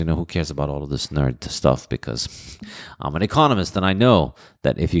works, because, who cares about all of this nerd stuff, because I'm an economist and I know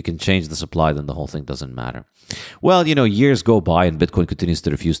that if you can change the supply, then the whole thing doesn't matter. Well, years go by and Bitcoin continues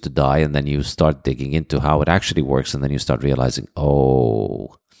to refuse to die, and then you start digging into how it actually works, and then you start realizing,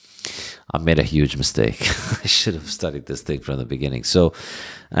 oh, I made a huge mistake. I should have studied this thing from the beginning. So,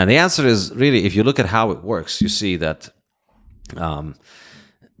 and the answer is really, if you look at how it works, you see that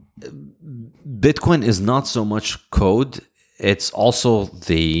Bitcoin is not so much code. It's also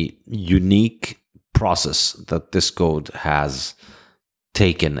the unique process that this code has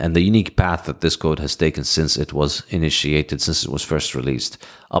taken, and the unique path that this code has taken since it was initiated, since it was first released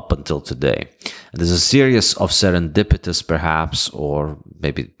up until today. And there's a series of serendipitous, perhaps, or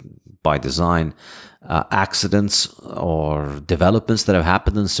maybe by design, accidents or developments that have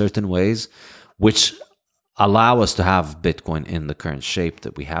happened in certain ways, which allow us to have Bitcoin in the current shape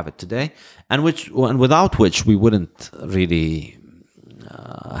that we have it today, and without which we wouldn't really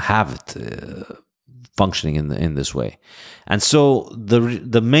have it functioning in this way. And so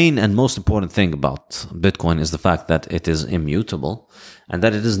the main and most important thing about Bitcoin is the fact that it is immutable, and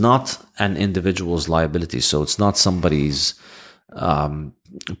that it is not an individual's liability. So it's not somebody's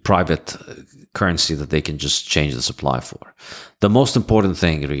private currency that they can just change the supply for. The most important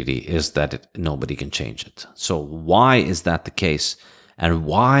thing really is that nobody can change it. So why is that the case? And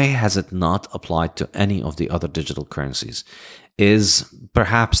why has it not applied to any of the other digital currencies is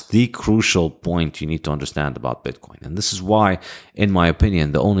perhaps the crucial point you need to understand about Bitcoin. And this is why, in my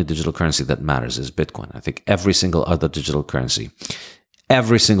opinion, the only digital currency that matters is Bitcoin. I think every single other digital currency,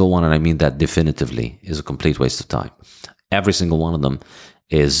 every single one, and I mean that definitively, is a complete waste of time. Every single one of them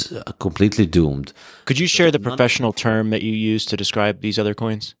is completely doomed. Could you share the professional term that you use to describe these other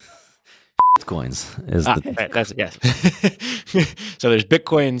coins? Coins is right, that's yes. So there's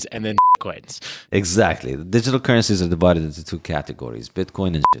Bitcoins and then coins. Exactly. The digital currencies are divided into two categories: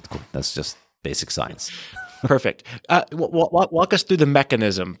 Bitcoin and shitcoin. That's just basic science. Perfect. Walk us through the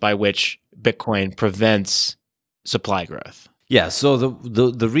mechanism by which Bitcoin prevents supply growth. Yeah, so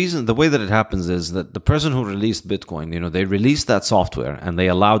the way that it happens is that the person who released Bitcoin, they released that software and they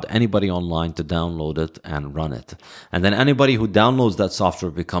allowed anybody online to download it and run it. And then anybody who downloads that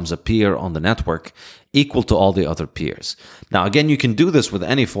software becomes a peer on the network equal to all the other peers. Now, again, you can do this with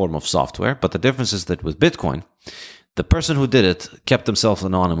any form of software, but the difference is that with Bitcoin, the person who did it kept himself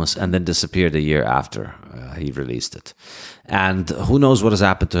anonymous and then disappeared a year after he released it. And who knows what has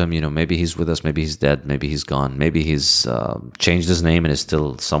happened to him? Maybe he's with us, maybe he's dead, maybe he's gone, maybe he's changed his name and is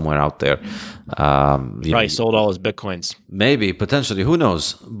still somewhere out there. Probably sold all his Bitcoins. Maybe, potentially, who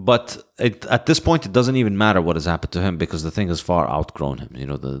knows? But at this point, it doesn't even matter what has happened to him because the thing has far outgrown him.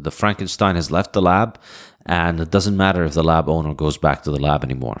 The Frankenstein has left the lab, and it doesn't matter if the lab owner goes back to the lab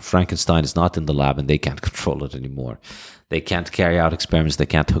anymore. Frankenstein is not in the lab and they can't control it anymore. They can't carry out experiments. They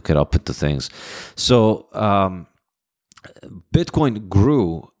can't hook it up into things. So Bitcoin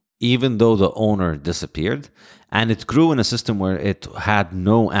grew even though the owner disappeared, and it grew in a system where it had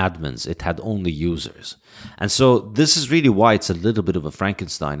no admins. It had only users. And so this is really why it's a little bit of a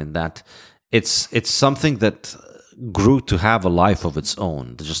Frankenstein, in that it's something that grew to have a life of its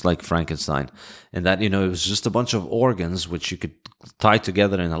own, just like Frankenstein, in that, it was just a bunch of organs which you could tie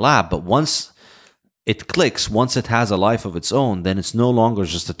together in a lab. But once it clicks, once it has a life of its own, then it's no longer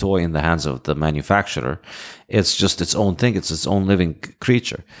just a toy in the hands of the manufacturer. It's just its own thing. It's its own living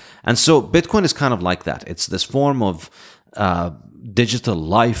creature. And so Bitcoin is kind of like that. It's this form of digital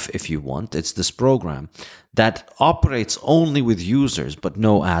life, if you want. It's this program that operates only with users, but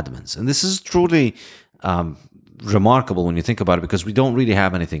no admins. And this is truly remarkable when you think about it, because we don't really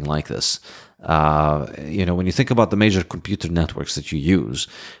have anything like this. When you think about the major computer networks that you use,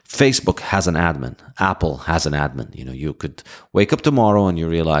 Facebook has an admin, Apple has an admin. You could wake up tomorrow and you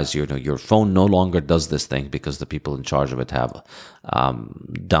realize your phone no longer does this thing because the people in charge of it have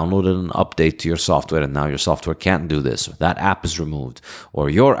downloaded an update to your software, and now your software can't do this, or that app is removed, or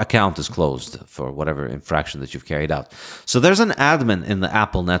your account is closed for whatever infraction that you've carried out. So there's an admin in the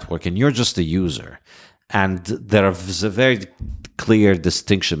Apple network, and you're just a user. And there is a very clear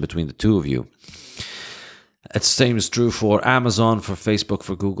distinction between the two of you. The same is true for Amazon, for Facebook,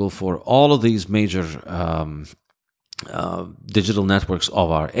 for Google, for all of these major digital networks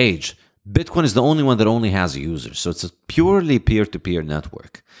of our age. Bitcoin is the only one that only has users. So it's a purely peer-to-peer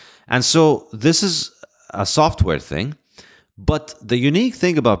network. And so this is a software thing. But the unique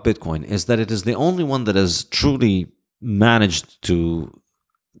thing about Bitcoin is that it is the only one that has truly managed to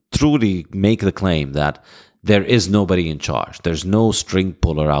truly make the claim that there is nobody in charge. There's no string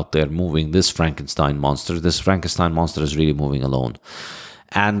puller out there moving this Frankenstein monster. This Frankenstein monster is really moving alone.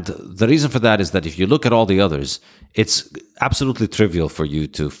 And the reason for that is that if you look at all the others, it's absolutely trivial for you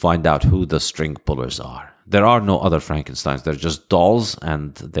to find out who the string pullers are. There are no other Frankensteins. They're just dolls,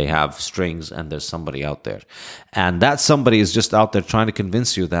 and they have strings, and there's somebody out there. And that somebody is just out there trying to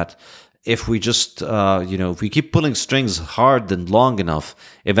convince you that if we just, if we keep pulling strings hard and long enough,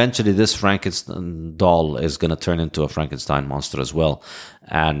 eventually this Frankenstein doll is going to turn into a Frankenstein monster as well.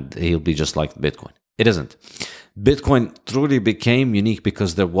 And he'll be just like Bitcoin. It isn't. Bitcoin truly became unique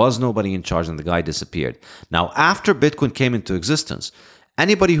because there was nobody in charge and the guy disappeared. Now, after Bitcoin came into existence,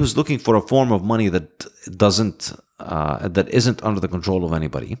 anybody who's looking for a form of money that isn't under the control of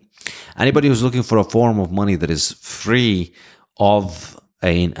anybody, who's looking for a form of money that is free of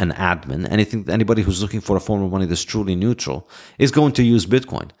an admin, anybody who's looking for a form of money that's truly neutral is going to use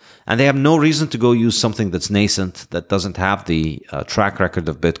Bitcoin. And they have no reason to go use something that's nascent, that doesn't have the track record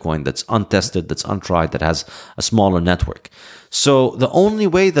of Bitcoin, that's untested, that's untried, that has a smaller network. So the only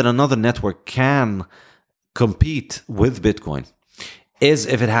way that another network can compete with Bitcoin is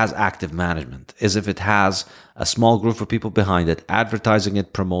if it has active management, is if it has a small group of people behind it, advertising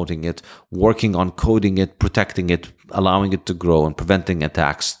it, promoting it, working on coding it, protecting it, allowing it to grow, and preventing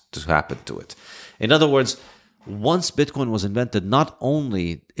attacks to happen to it. In other words, once Bitcoin was invented, not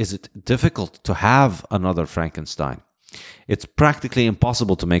only is it difficult to have another Frankenstein, it's practically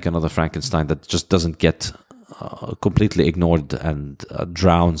impossible to make another Frankenstein that just doesn't get completely ignored and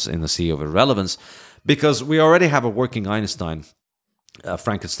drowns in the sea of irrelevance, because we already have a working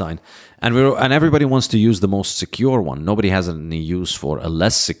Frankenstein, and everybody wants to use the most secure one. Nobody has any use for a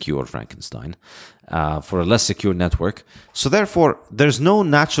less secure Frankenstein, for a less secure network. So therefore, there's no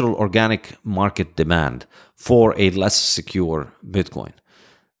natural organic market demand for a less secure Bitcoin.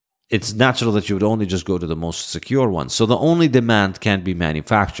 It's natural that you would only just go to the most secure one. So the only demand can be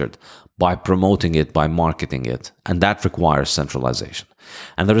manufactured by promoting it, by marketing it, and that requires centralization.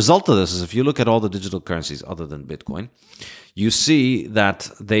 And the result of this is, if you look at all the digital currencies other than Bitcoin, you see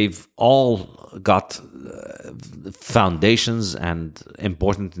that they've all got foundations and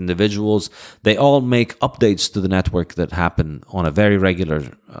important individuals. They all make updates to the network that happen on a very regular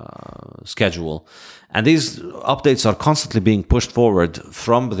schedule. And these updates are constantly being pushed forward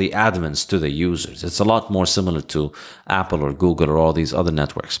from the admins to the users. It's a lot more similar to Apple or Google or all these other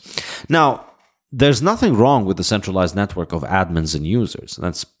networks. Now, there's nothing wrong with the centralized network of admins and users.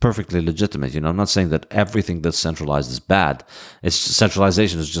 That's perfectly legitimate. I'm not saying that everything that's centralized is bad.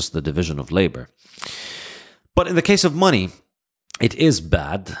 Centralization is just the division of labor. But in the case of money, it is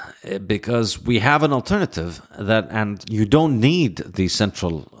bad because we have an alternative and you don't need the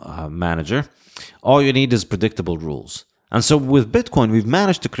central manager. All you need is predictable rules. And so with Bitcoin, we've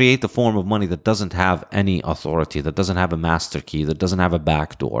managed to create a form of money that doesn't have any authority, that doesn't have a master key, that doesn't have a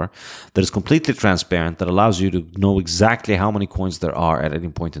backdoor, that is completely transparent, that allows you to know exactly how many coins there are at any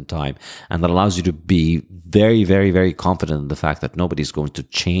point in time, and that allows you to be very, very, very confident in the fact that nobody's going to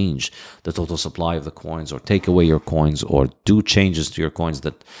change the total supply of the coins or take away your coins or do changes to your coins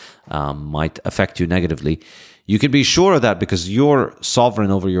that might affect you negatively. You can be sure of that because you're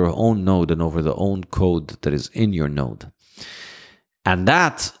sovereign over your own node and over the own code that is in your node. And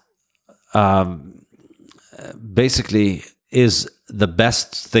that basically is the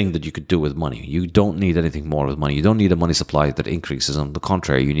best thing that you could do with money. You don't need anything more with money. You don't need a money supply that increases. On the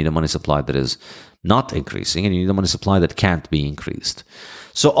contrary, you need a money supply that is not increasing, and you need a money supply that can't be increased.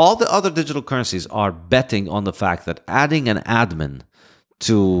 So all the other digital currencies are betting on the fact that adding an admin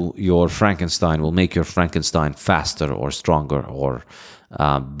to your Frankenstein will make your Frankenstein faster or stronger or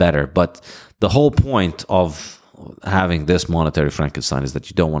better. But the whole point of having this monetary Frankenstein is that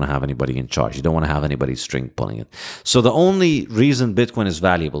you don't want to have anybody in charge. You don't want to have anybody string pulling it. So the only reason Bitcoin is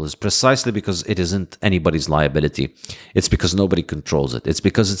valuable is precisely because it isn't anybody's liability. It's because nobody controls it. It's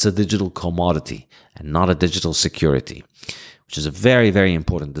because it's a digital commodity and not a digital security, which is a very, very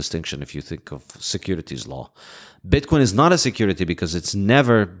important distinction if you think of securities law. Bitcoin is not a security because it's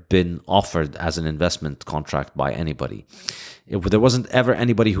never been offered as an investment contract by anybody. There wasn't ever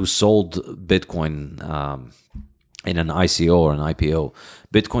anybody who sold Bitcoin in an ICO or an IPO.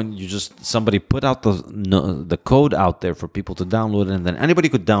 Bitcoin, somebody put out the code out there for people to download it, and then anybody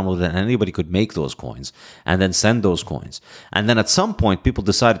could download it and anybody could make those coins and then send those coins. And then at some point, people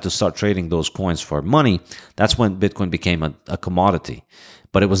decided to start trading those coins for money. That's when Bitcoin became a commodity.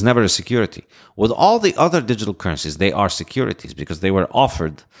 But it was never a security. With all the other digital currencies, they are securities because they were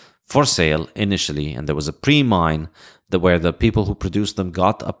offered for sale initially, and there was a pre-mine where the people who produced them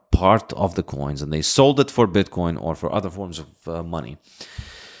got a part of the coins and they sold it for Bitcoin or for other forms of money.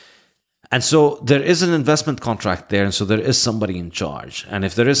 And so there is an investment contract there, and so there is somebody in charge. And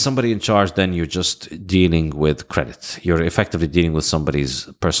if there is somebody in charge, then you're just dealing with credit. You're effectively dealing with somebody's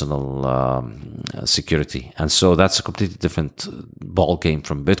personal security. And so that's a completely different ball game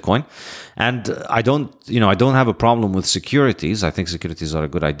from Bitcoin. And I don't have a problem with securities. I think securities are a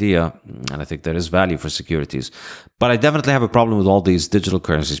good idea, and I think there is value for securities. But I definitely have a problem with all these digital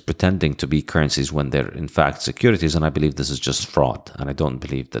currencies pretending to be currencies when they're in fact securities. And I believe this is just fraud. And I don't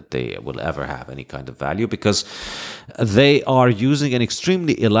believe that they will ever have any kind of value because they are using an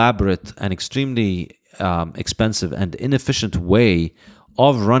extremely elaborate and extremely expensive and inefficient way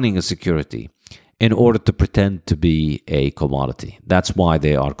of running a security in order to pretend to be a commodity. That's why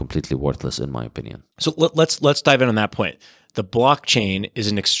they are completely worthless, in my opinion. So let's dive in on that point. The blockchain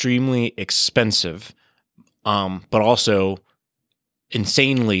is an extremely expensive, but also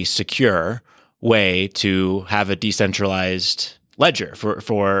insanely secure way to have a decentralized ledger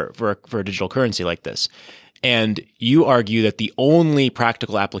for a digital currency like this. And you argue that the only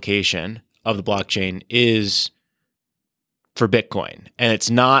practical application of the blockchain is for Bitcoin, and it's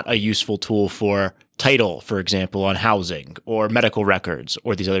not a useful tool for title, for example, on housing or medical records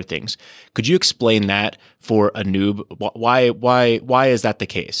or these other things. Could you explain that for a noob? Why is that the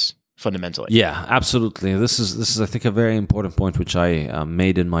case fundamentally? Yeah, absolutely. This is I think a very important point which I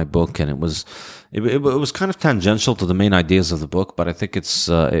made in my book, and it was kind of tangential to the main ideas of the book, but I think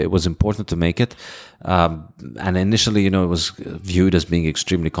it was important to make it. And initially, it was viewed as being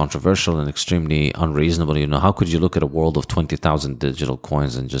extremely controversial and extremely unreasonable. How could you look at a world of 20,000 digital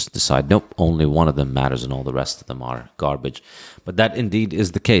coins and just decide, nope, only one of them matters and all the rest of them are garbage? But that indeed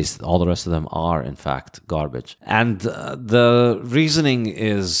is the case. All the rest of them are, in fact, garbage. And the reasoning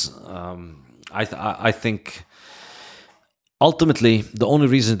is, I think, ultimately, the only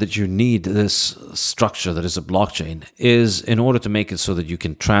reason that you need this structure that is a blockchain is in order to make it so that you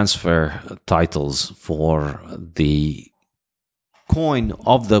can transfer titles for the coin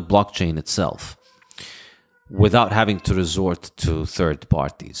of the blockchain itself without having to resort to third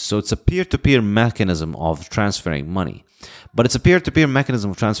parties. So it's a peer-to-peer mechanism of transferring money. But it's a peer-to-peer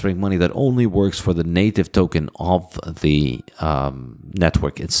mechanism of transferring money that only works for the native token of the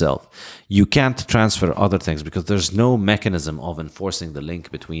network itself. You can't transfer other things because there's no mechanism of enforcing the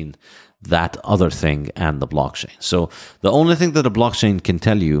link between that other thing and the blockchain. So the only thing that a blockchain can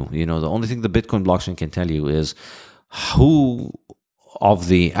tell you, the only thing the Bitcoin blockchain can tell you is who of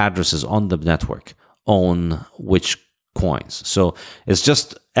the addresses on the network own which coins. So it's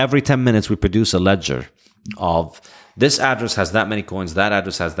just every 10 minutes we produce a ledger of this address has that many coins, that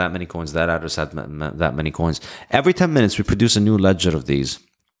address has that many coins, that address has that many coins. Every 10 minutes we produce a new ledger of these,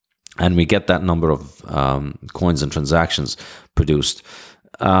 and we get that number of coins and transactions produced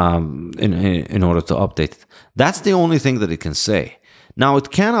in order to update it. That's the only thing that it can say. Now,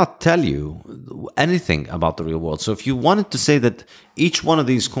 it cannot tell you anything about the real world. So if you wanted to say that each one of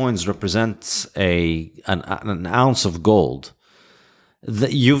these coins represents an ounce of gold,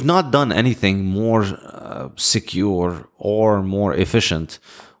 you've not done anything more secure or more efficient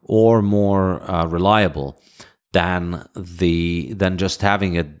or more reliable than just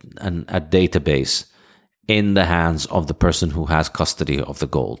having a database in the hands of the person who has custody of the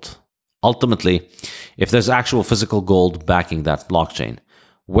gold. Ultimately, if there's actual physical gold backing that blockchain,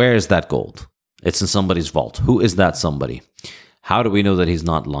 where is that gold? It's in somebody's vault. Who is that somebody? How do we know that he's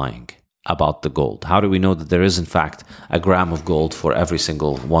not lying about the gold? How do we know that there is, in fact, a gram of gold for every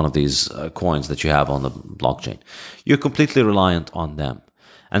single one of these coins that you have on the blockchain? You're completely reliant on them.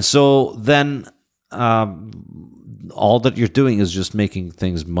 And so then all that you're doing is just making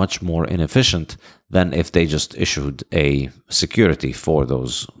things much more inefficient than if they just issued a security for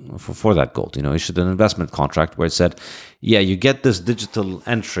those for that gold. Issued an investment contract where it said, yeah, you get this digital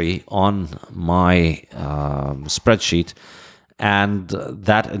entry on my spreadsheet, and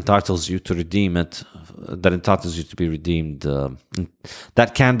that entitles you to redeem it. That entitles you to be redeemed.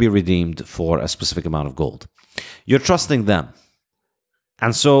 That can be redeemed for a specific amount of gold. You're trusting them.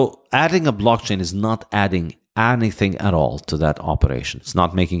 And so adding a blockchain is not adding anything at all to that operation. It's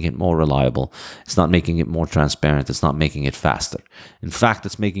not making it more reliable. It's not making it more transparent. It's not making it faster. In fact,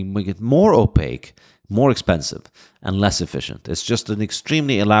 it's making it more opaque, more expensive, and less efficient. It's just an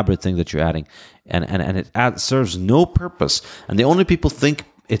extremely elaborate thing that you're adding, and it serves no purpose. And the only people think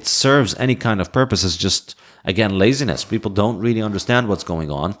it serves any kind of purpose is just, again, laziness. People don't really understand what's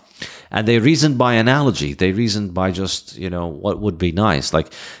going on. And they reason by analogy. They reason by just, what would be nice.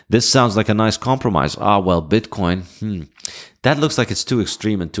 Like, this sounds like a nice compromise. Well, Bitcoin, that looks like it's too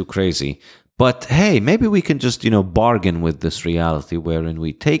extreme and too crazy. But hey, maybe we can just, bargain with this reality wherein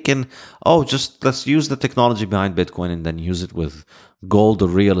we take in, just let's use the technology behind Bitcoin and then use it with gold or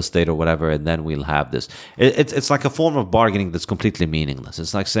real estate or whatever, and then we'll have this. It's like a form of bargaining that's completely meaningless.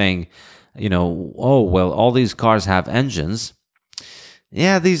 It's like saying, all these cars have engines.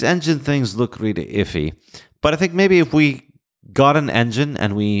 Yeah, these engine things look really iffy. But I think maybe if we got an engine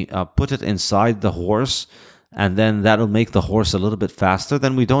and we put it inside the horse, and then that'll make the horse a little bit faster,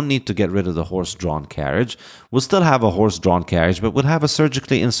 then we don't need to get rid of the horse-drawn carriage. We'll still have a horse-drawn carriage, but we'll have a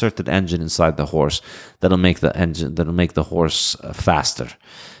surgically inserted engine inside the horse that'll make the horse faster.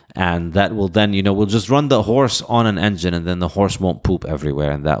 And that will then, we'll just run the horse on an engine, and then the horse won't poop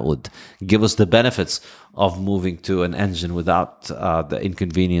everywhere. And that would give us the benefits of moving to an engine without the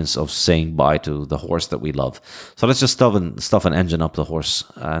inconvenience of saying bye to the horse that we love. So let's just stuff an engine up the horse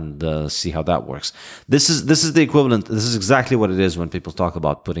and see how that works. This is the equivalent. This is exactly what it is when people talk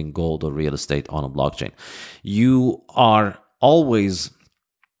about putting gold or real estate on a blockchain. You are always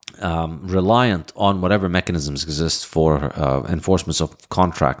reliant on whatever mechanisms exist for enforcements of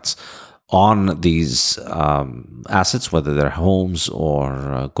contracts on these assets, whether they're homes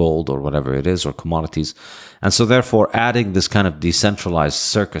or gold or whatever it is, or commodities. And so therefore adding this kind of decentralized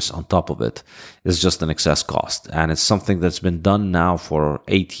circus on top of it is just an excess cost. And it's something that's been done now for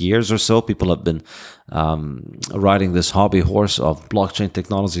 8 years or so. People have been riding this hobby horse of blockchain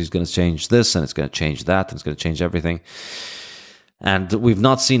technology is going to change this, and it's going to change that, and it's going to change everything. And we've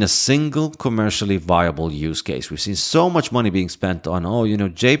not seen a single commercially viable use case. We've seen so much money being spent on,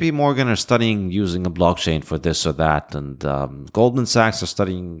 JP Morgan are studying using a blockchain for this or that, and Goldman Sachs are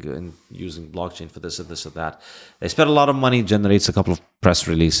studying and using blockchain for this or this or that. They spend a lot of money, generates a couple of press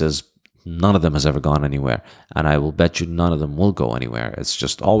releases. None of them has ever gone anywhere. And I will bet you none of them will go anywhere. It's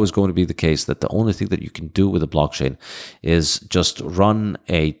just always going to be the case that the only thing that you can do with a blockchain is just run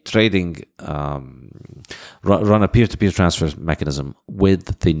a trading, run a peer-to-peer transfer mechanism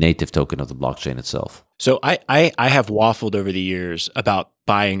with the native token of the blockchain itself. So I have waffled over the years about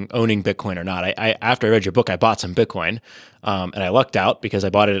owning Bitcoin or not. After I read your book, I bought some Bitcoin, and I lucked out because I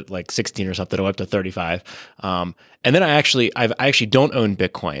bought it at like 16 or something, up to 35. And then I actually don't own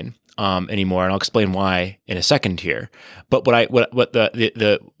Bitcoin anymore, and I'll explain why in a second here. But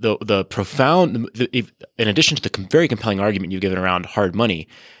the profound, in addition to the very compelling argument you've given around hard money,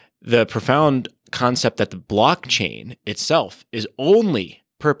 the profound concept that the blockchain itself is only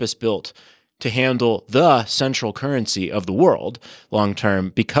purpose-built to handle the central currency of the world long term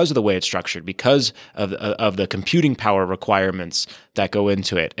because of the way it's structured, because of the computing power requirements that go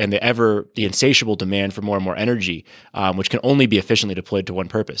into it, and the insatiable demand for more and more energy, which can only be efficiently deployed to one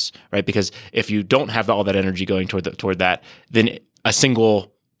purpose, right? Because if you don't have all that energy going toward that, then a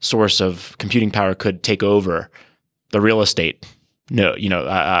single source of computing power could take over the real estate.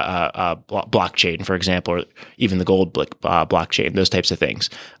 Blockchain, for example, or even the gold blockchain, those types of things,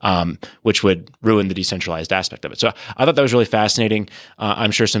 which would ruin the decentralized aspect of it. So I thought that was really fascinating.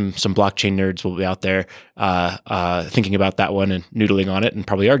 I'm sure some blockchain nerds will be out there thinking about that one and noodling on it and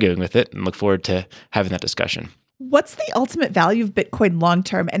probably arguing with it, and look forward to having that discussion. What's the ultimate value of Bitcoin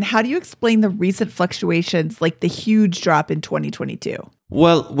long-term, and how do you explain the recent fluctuations, like the huge drop in 2022?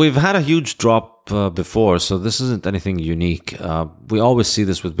 Well, we've had a huge drop before, so this isn't anything unique. We always see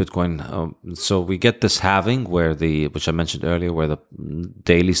this with Bitcoin. So we get this halving which I mentioned earlier, where the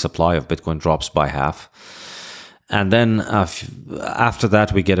daily supply of Bitcoin drops by half. And then after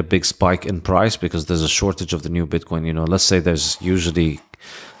that, we get a big spike in price because there's a shortage of the new Bitcoin. Let's say there's usually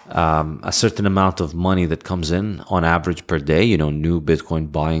a certain amount of money that comes in on average per day, new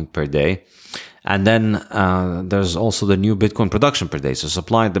Bitcoin buying per day. And then there's also the new Bitcoin production per day. So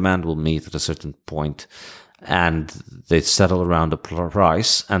supply and demand will meet at a certain point. and they settle around a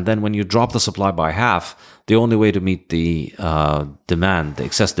price. And then when you drop the supply by half, the only way to meet the demand, the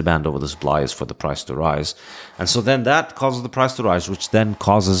excess demand over the supply, is for the price to rise. And so then that causes the price to rise, which then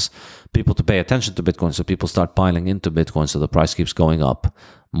causes people to pay attention to Bitcoin. So people start piling into Bitcoin. So the price keeps going up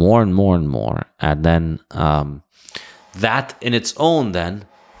more and more and more. And then that in its own, then,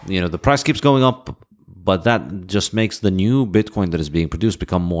 the price keeps going up, but that just makes the new Bitcoin that is being produced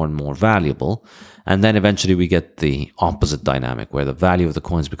become more and more valuable. And then eventually we get the opposite dynamic where the value of the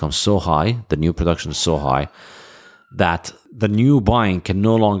coins becomes so high, the new production is so high, that the new buying can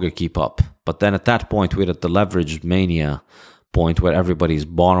no longer keep up. But then at that point, we're at the leverage mania point where everybody's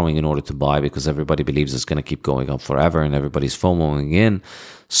borrowing in order to buy because everybody believes it's going to keep going up forever and everybody's FOMOing in.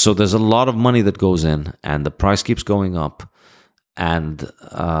 So there's a lot of money that goes in and the price keeps going up. And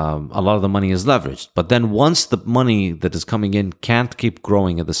a lot of the money is leveraged. But then once the money that is coming in can't keep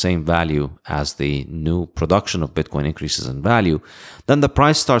growing at the same value as the new production of Bitcoin increases in value, then the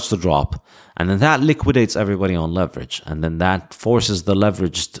price starts to drop. And then that liquidates everybody on leverage. And then that forces the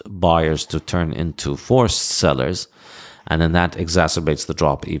leveraged buyers to turn into forced sellers. And then that exacerbates the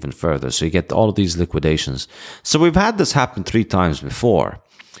drop even further. So you get all of these liquidations. So we've had this happen 3 times before.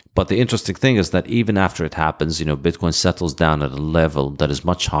 But the interesting thing is that even after it happens, Bitcoin settles down at a level that is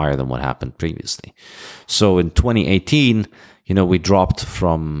much higher than what happened previously. So in 2018, we dropped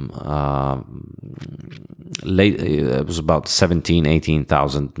from it was about 17,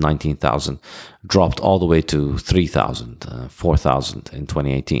 18,000, 19,000, dropped all the way to 3,000, 4,000 in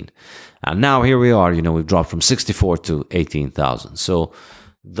 2018. And now here we are, we've dropped from 64 to 18,000. So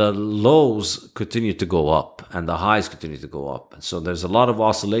the lows continue to go up and the highs continue to go up. So there's a lot of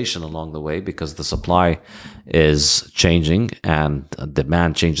oscillation along the way because the supply is changing and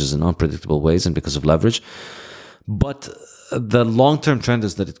demand changes in unpredictable ways and because of leverage. But the long-term trend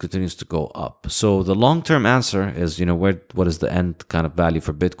is that it continues to go up. So the long-term answer is, what is the end kind of value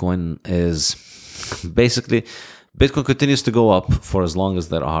for Bitcoin is basically Bitcoin continues to go up for as long as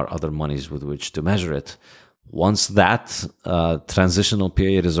there are other monies with which to measure it. Once that transitional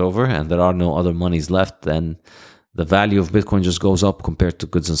period is over and there are no other monies left, then the value of Bitcoin just goes up compared to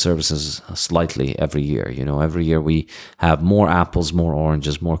goods and services slightly every year. Every year we have more apples, more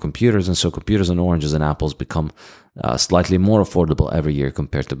oranges, more computers. And so computers and oranges and apples become slightly more affordable every year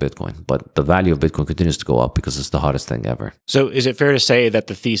compared to Bitcoin. But the value of Bitcoin continues to go up because it's the hottest thing ever. So is it fair to say that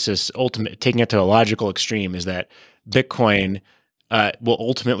the thesis, taking it to a logical extreme, is that Bitcoin will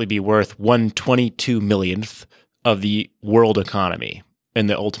ultimately be worth 1/22 millionth of the world economy in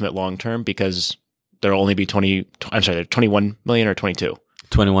the ultimate long term because there'll only be 21 million or 22?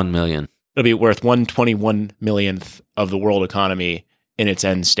 21 million. It'll be worth 1/21 millionth of the world economy in its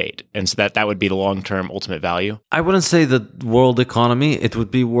end state. And so that would be the long-term ultimate value? I wouldn't say the world economy. It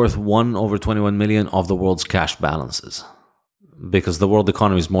would be worth 1/21 million of the world's cash balances. Because the world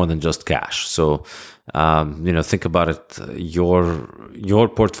economy is more than just cash. So, think about it. Your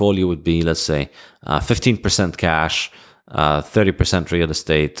portfolio would be, let's say, 15% cash, 30% real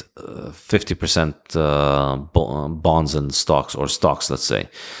estate, 50% bonds and stocks, or stocks, let's say.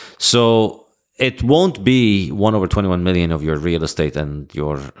 So it won't be 1/21 million of your real estate and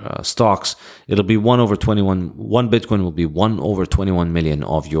your stocks. It'll be 1/21. One Bitcoin will be 1/21 million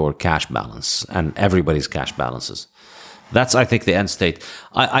of your cash balance and everybody's cash balances. That's, I think, the end state.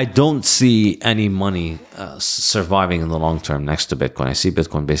 I don't see any money surviving in the long term next to Bitcoin. I see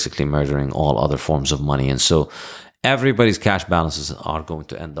Bitcoin basically murdering all other forms of money. And so everybody's cash balances are going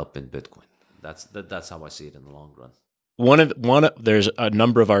to end up in Bitcoin. That's how I see it in the long run. There's a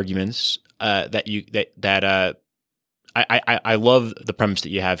number of arguments I love the premise that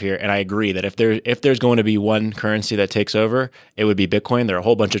you have here, and I agree that if there's going to be one currency that takes over, it would be Bitcoin. There are a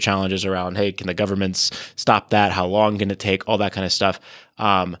whole bunch of challenges around, hey, can the governments stop that? How long can it take? All that kind of stuff.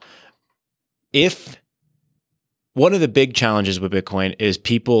 If one of the big challenges with Bitcoin is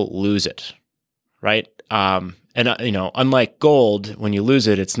people lose it, right? Unlike gold, when you lose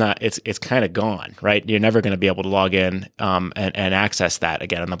it, it's kind of gone, right? You're never going to be able to log in and access that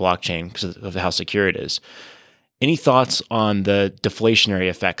again on the blockchain because of how secure it is. Any thoughts on the deflationary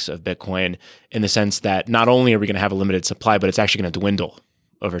effects of Bitcoin in the sense that not only are we going to have a limited supply, but it's actually going to dwindle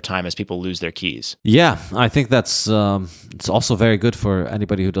over time as people lose their keys? Yeah, I think that's it's also very good for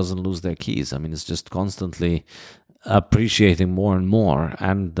anybody who doesn't lose their keys. I mean, it's just constantly appreciating more and more.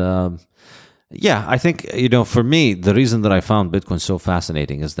 And I think, for me, the reason that I found Bitcoin so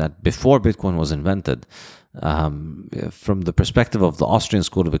fascinating is that before Bitcoin was invented, from the perspective of the Austrian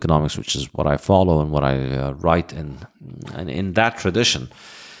School of Economics, which is what I follow and what I write in, and in that tradition,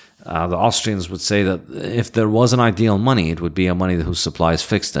 The Austrians would say that if there was an ideal money, it would be a money whose supply is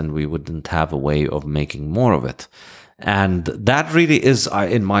fixed and we wouldn't have a way of making more of it. And that really is,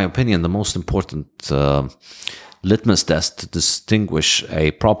 in my opinion, the most important litmus test to distinguish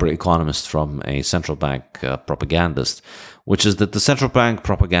a proper economist from a central bank propagandist, which is that the central bank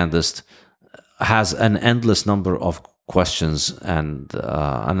propagandist has an endless number of questions and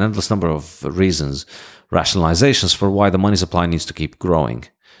an endless number of reasons, rationalizations for why the money supply needs to keep growing.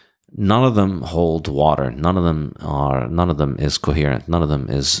 None of them hold water. None of them is coherent. None of them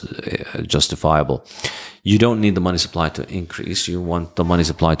is justifiable. You don't need the money supply to increase. You want the money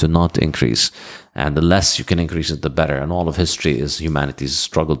supply to not increase. And the less you can increase it, the better. And all of history is humanity's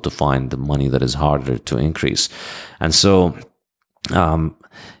struggle to find the money that is harder to increase. And so,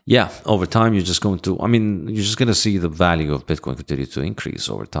 over time, you're just going to see the value of Bitcoin continue to increase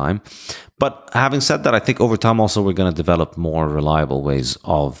over time. But having said that, I think over time also we're going to develop more reliable ways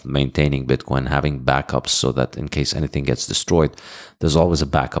of maintaining Bitcoin, having backups so that in case anything gets destroyed, there's always a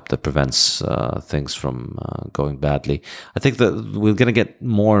backup that prevents things from going badly. I think that we're going to get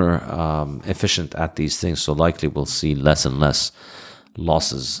more efficient at these things, so likely we'll see less and less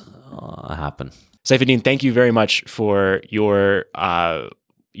losses happen. Saifedean, thank you very much for your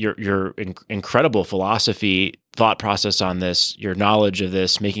incredible philosophy, thought process on this, your knowledge of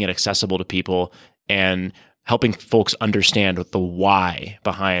this, making it accessible to people, and helping folks understand the why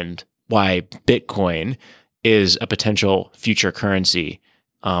behind why Bitcoin is a potential future currency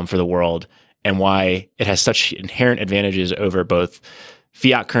for the world, and why it has such inherent advantages over both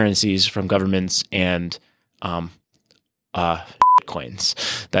fiat currencies from governments and coins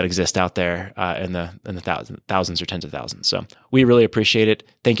that exist out there in the thousands or tens of thousands. So we really appreciate it.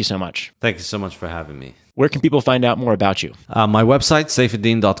 Thank you so much. Thank you so much for having me. Where can people find out more about you? My website,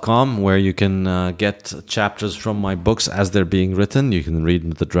 saifedean.com, where you can get chapters from my books as they're being written. You can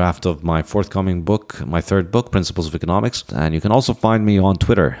read the draft of my forthcoming book, my third book, Principles of Economics. And you can also find me on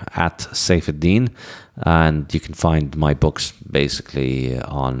Twitter at Saifedean. And you can find my books basically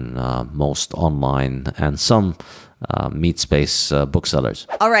on most online and some meat space booksellers.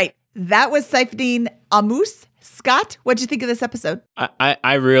 All right. That was Saifedean Ammous. Scott, what did you think of this episode?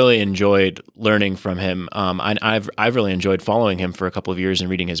 I really enjoyed learning from him. I've really enjoyed following him for a couple of years and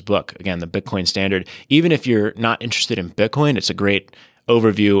reading his book. Again, The Bitcoin Standard. Even if you're not interested in Bitcoin, it's a great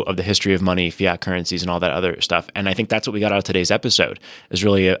overview of the history of money, fiat currencies, and all that other stuff. And I think that's what we got out of today's episode, is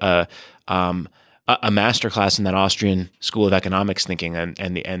really a masterclass in that Austrian school of economics thinking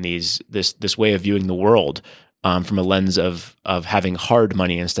and this way of viewing the world. From a lens of having hard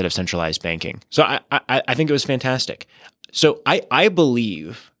money instead of centralized banking. So I think it was fantastic. So I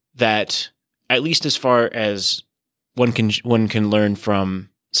believe that, at least as far as one can learn from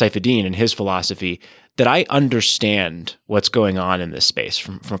Saifedean and his philosophy, that I understand what's going on in this space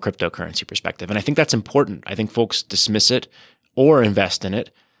from a cryptocurrency perspective. And I think that's important. I think folks dismiss it or invest in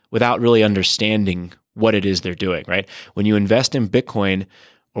it without really understanding what it is they're doing, right? When you invest in Bitcoin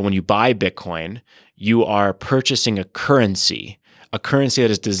or when you buy Bitcoin, you are purchasing a currency that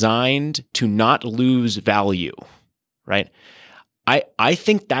is designed to not lose value, right? I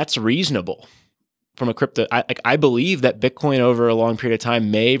think that's reasonable from a crypto. I believe that Bitcoin over a long period of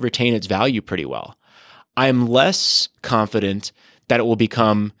time may retain its value pretty well. I'm less confident that it will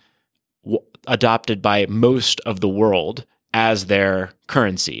become adopted by most of the world as their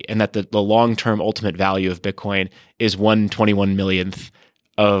currency, and that the long-term ultimate value of Bitcoin is 1/21 millionth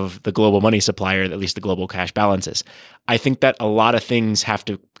of the global money supply, or at least the global cash balances. I think that a lot of things have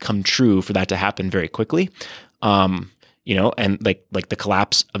to come true for that to happen very quickly. And like the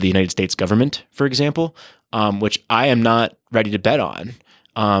collapse of the United States government, for example, which I am not ready to bet on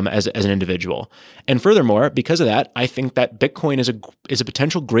as an individual. And furthermore, because of that, I think that Bitcoin is a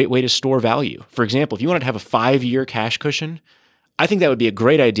potential great way to store value. For example, if you wanted to have a 5-year cash cushion, I think that would be a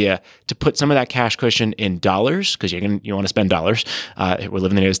great idea to put some of that cash cushion in dollars, because you want to spend dollars. We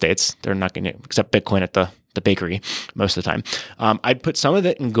live in the United States. They're not going to accept Bitcoin at the bakery most of the time. I'd put some of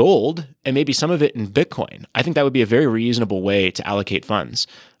it in gold and maybe some of it in Bitcoin. I think that would be a very reasonable way to allocate funds.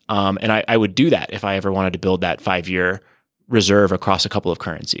 And I would do that if I ever wanted to build that 5-year reserve across a couple of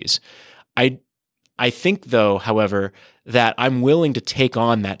currencies. I think, though, however, that I'm willing to take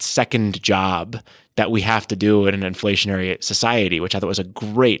on that second job that we have to do in an inflationary society, which I thought was a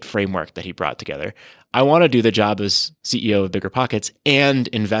great framework that he brought together. I want to do the job as CEO of BiggerPockets and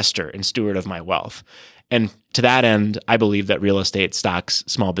investor and steward of my wealth. And to that end, I believe that real estate, stocks,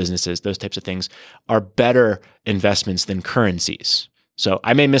 small businesses, those types of things are better investments than currencies. So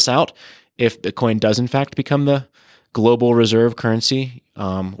I may miss out if Bitcoin does in fact become the global reserve currency,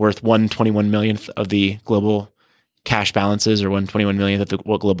 worth 1/21 millionth of the global cash balances or 121 millionth of the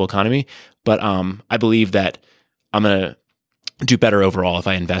global economy. But I believe that I'm going to do better overall if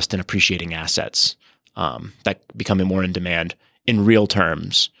I invest in appreciating assets that become more in demand in real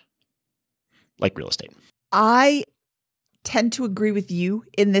terms, like real estate. I tend to agree with you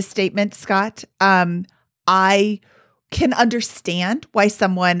in this statement, Scott. I can understand why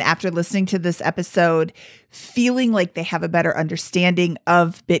someone, after listening to this episode, feeling like they have a better understanding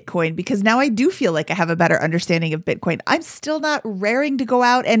of Bitcoin, because now I do feel like I have a better understanding of Bitcoin. I'm still not raring to go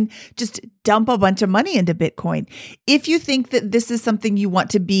out and just dump a bunch of money into Bitcoin. If you think that this is something you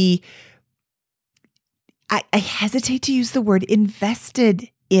want to be, I hesitate to use the word invested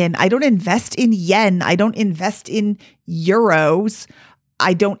in. I don't invest in yen. I don't invest in euros.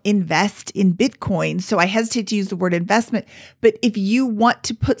 I don't invest in Bitcoin. So I hesitate to use the word investment. But if you want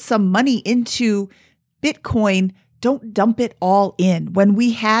to put some money into Bitcoin, don't dump it all in. When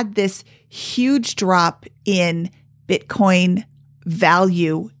we had this huge drop in Bitcoin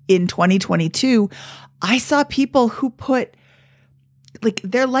value in 2022, I saw people who put like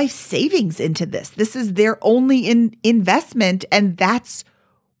their life savings into this. This is their only investment. And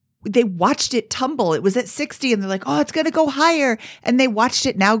they watched it tumble. It was at 60 and they're like, oh, it's going to go higher. And they watched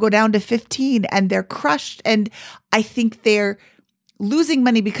it now go down to 15 and they're crushed. And I think they're losing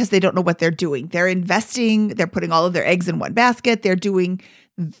money because they don't know what they're doing. They're investing, they're putting all of their eggs in one basket. They're doing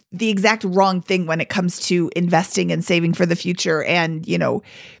the exact wrong thing when it comes to investing and saving for the future. And,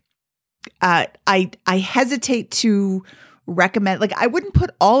 I hesitate to recommend, like, I wouldn't put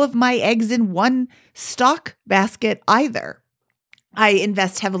all of my eggs in one stock basket either. I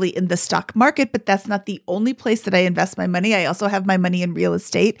invest heavily in the stock market, but that's not the only place that I invest my money. I also have my money in real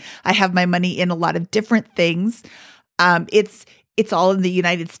estate. I have my money in a lot of different things. It's all in the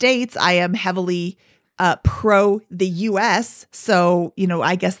United States. I am heavily pro the US. So,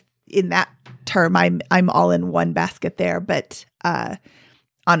 I guess in that term, I'm all in one basket there. But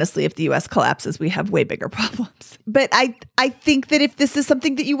honestly, if the US collapses, we have way bigger problems. But I think that if this is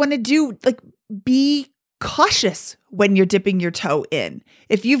something that you want to do, like, be cautious when you're dipping your toe in.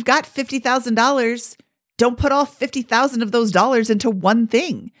 If you've got $50,000, don't put all 50,000 of those dollars into one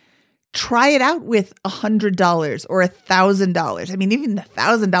thing. Try it out with $100 or $1,000. I mean, even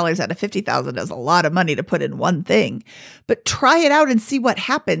 $1,000 out of 50,000 is a lot of money to put in one thing. But try it out and see what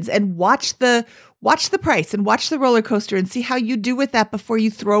happens, and watch the price and watch the roller coaster and see how you do with that before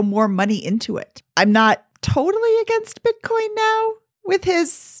you throw more money into it. I'm not totally against Bitcoin now with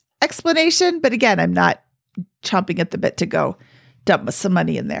his explanation, but again, I'm not chomping at the bit to go dump some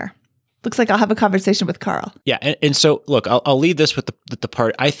money in there. Looks like I'll have a conversation with Carl. Yeah. And so, look, I'll lead this with the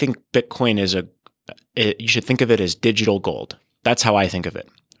part. I think Bitcoin you should think of it as digital gold. That's how I think of it,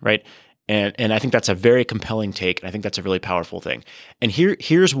 right? And I think that's a very compelling take. And I think that's a really powerful thing. And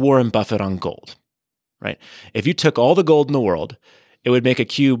here's Warren Buffett on gold, right? If you took all the gold in the world, it would make a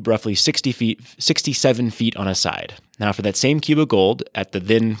cube roughly 67 feet on a side. Now, for that same cube of gold at the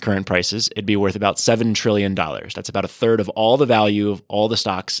then current prices, it'd be worth about $7 trillion. That's about a third of all the value of all the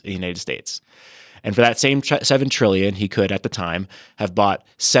stocks in the United States. And for that same $7 trillion, he could, at the time, have bought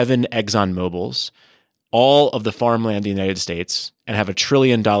 7 Exxon Mobils, all of the farmland in the United States, and have $1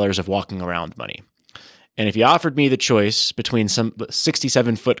 trillion of walking around money. And if you offered me the choice between some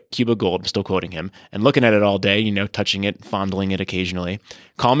 67-foot cube of gold, I'm still quoting him, and looking at it all day, touching it, fondling it occasionally,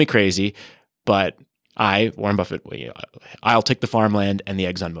 call me crazy, but Warren Buffett, I'll take the farmland and the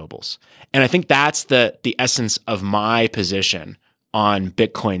Exxon Mobils. And I think that's the essence of my position on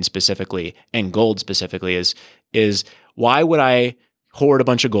Bitcoin specifically and gold specifically is why would I hoard a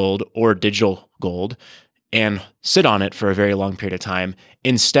bunch of gold or digital gold and sit on it for a very long period of time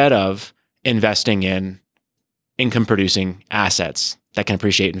instead of investing in income-producing assets that can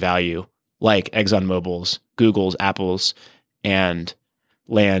appreciate in value, like ExxonMobil's, Google's, Apple's, and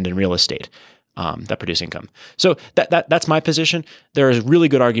land and real estate that produce income. So that's my position. There are really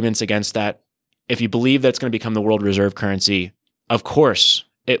good arguments against that. If you believe that it's going to become the world reserve currency, of course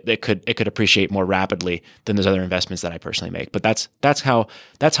it could appreciate more rapidly than those other investments that I personally make. But that's how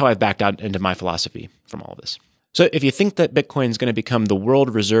I've backed out into my philosophy from all of this. So if you think that Bitcoin is going to become the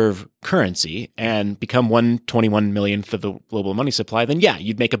world reserve currency and become 1/21 millionth of the global money supply, then yeah,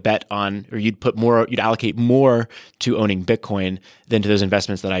 you'd make a bet on, or you'd allocate more to owning Bitcoin than to those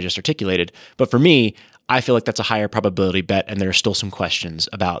investments that I just articulated. But for me, I feel like that's a higher probability bet, and there are still some questions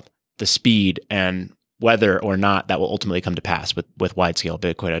about the speed and whether or not that will ultimately come to pass with wide-scale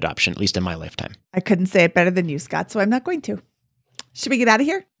Bitcoin adoption, at least in my lifetime. I couldn't say it better than you, Scott, so I'm not going to. Should we get out of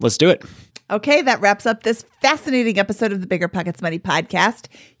here? Let's do it. Okay, that wraps up this fascinating episode of the Bigger Pockets Money podcast.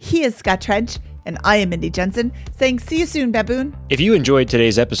 He is Scott Trench. And I am Mindy Jensen, saying see you soon, Baboon. If you enjoyed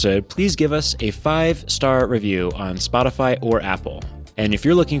today's episode, please give us a 5-star review on Spotify or Apple. And if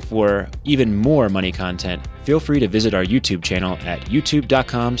you're looking for even more money content, feel free to visit our YouTube channel at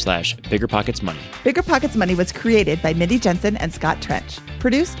youtube.com/BiggerPocketsMoney. Bigger Pockets Money was created by Mindy Jensen and Scott Trench.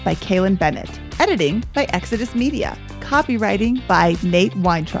 Produced by Kaylin Bennett. Editing by Exodus Media. Copywriting by Nate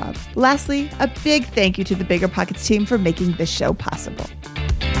Weintraub. Lastly, a big thank you to the Bigger Pockets team for making this show possible.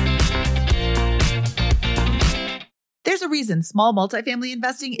 There's a reason small multifamily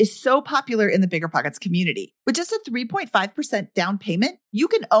investing is so popular in the Bigger Pockets community. With just a 3.5% down payment, you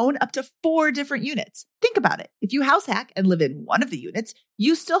can own up to 4 different units. Think about it. If you house hack and live in one of the units,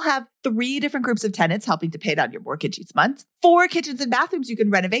 you still have 3 different groups of tenants helping to pay down your mortgage each month, 4 kitchens and bathrooms you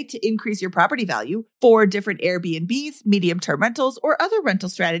can renovate to increase your property value, 4 different Airbnbs, medium-term rentals, or other rental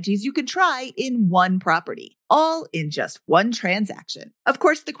strategies you can try in one property, all in just one transaction. Of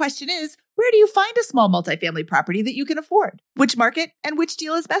course, the question is, where do you find a small multifamily property that you can afford? Which market and which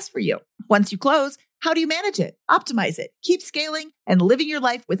deal is best for you? Once you close, how do you manage it, optimize it, keep scaling, and living your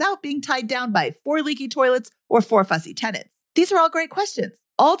life without being tied down by 4 leaky toilets or 4 fussy tenants? These are all great questions,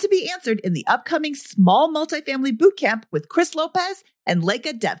 all to be answered in the upcoming Small Multifamily Bootcamp with Chris Lopez and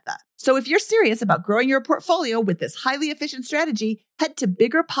Leica Devtha. So if you're serious about growing your portfolio with this highly efficient strategy, head to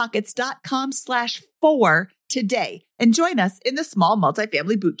biggerpockets.com/4 today and join us in the Small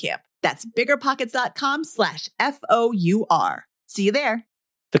Multifamily Bootcamp. That's biggerpockets.com/FOUR. See you there.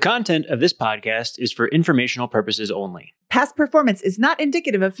 The content of this podcast is for informational purposes only. Past performance is not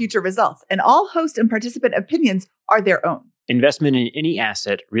indicative of future results, and all host and participant opinions are their own. Investment in any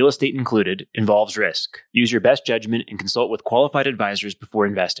asset, real estate included, involves risk. Use your best judgment and consult with qualified advisors before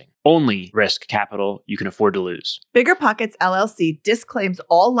investing. Only risk capital you can afford to lose. Bigger Pockets LLC disclaims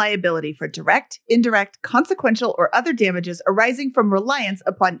all liability for direct, indirect, consequential, or other damages arising from reliance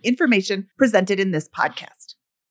upon information presented in this podcast.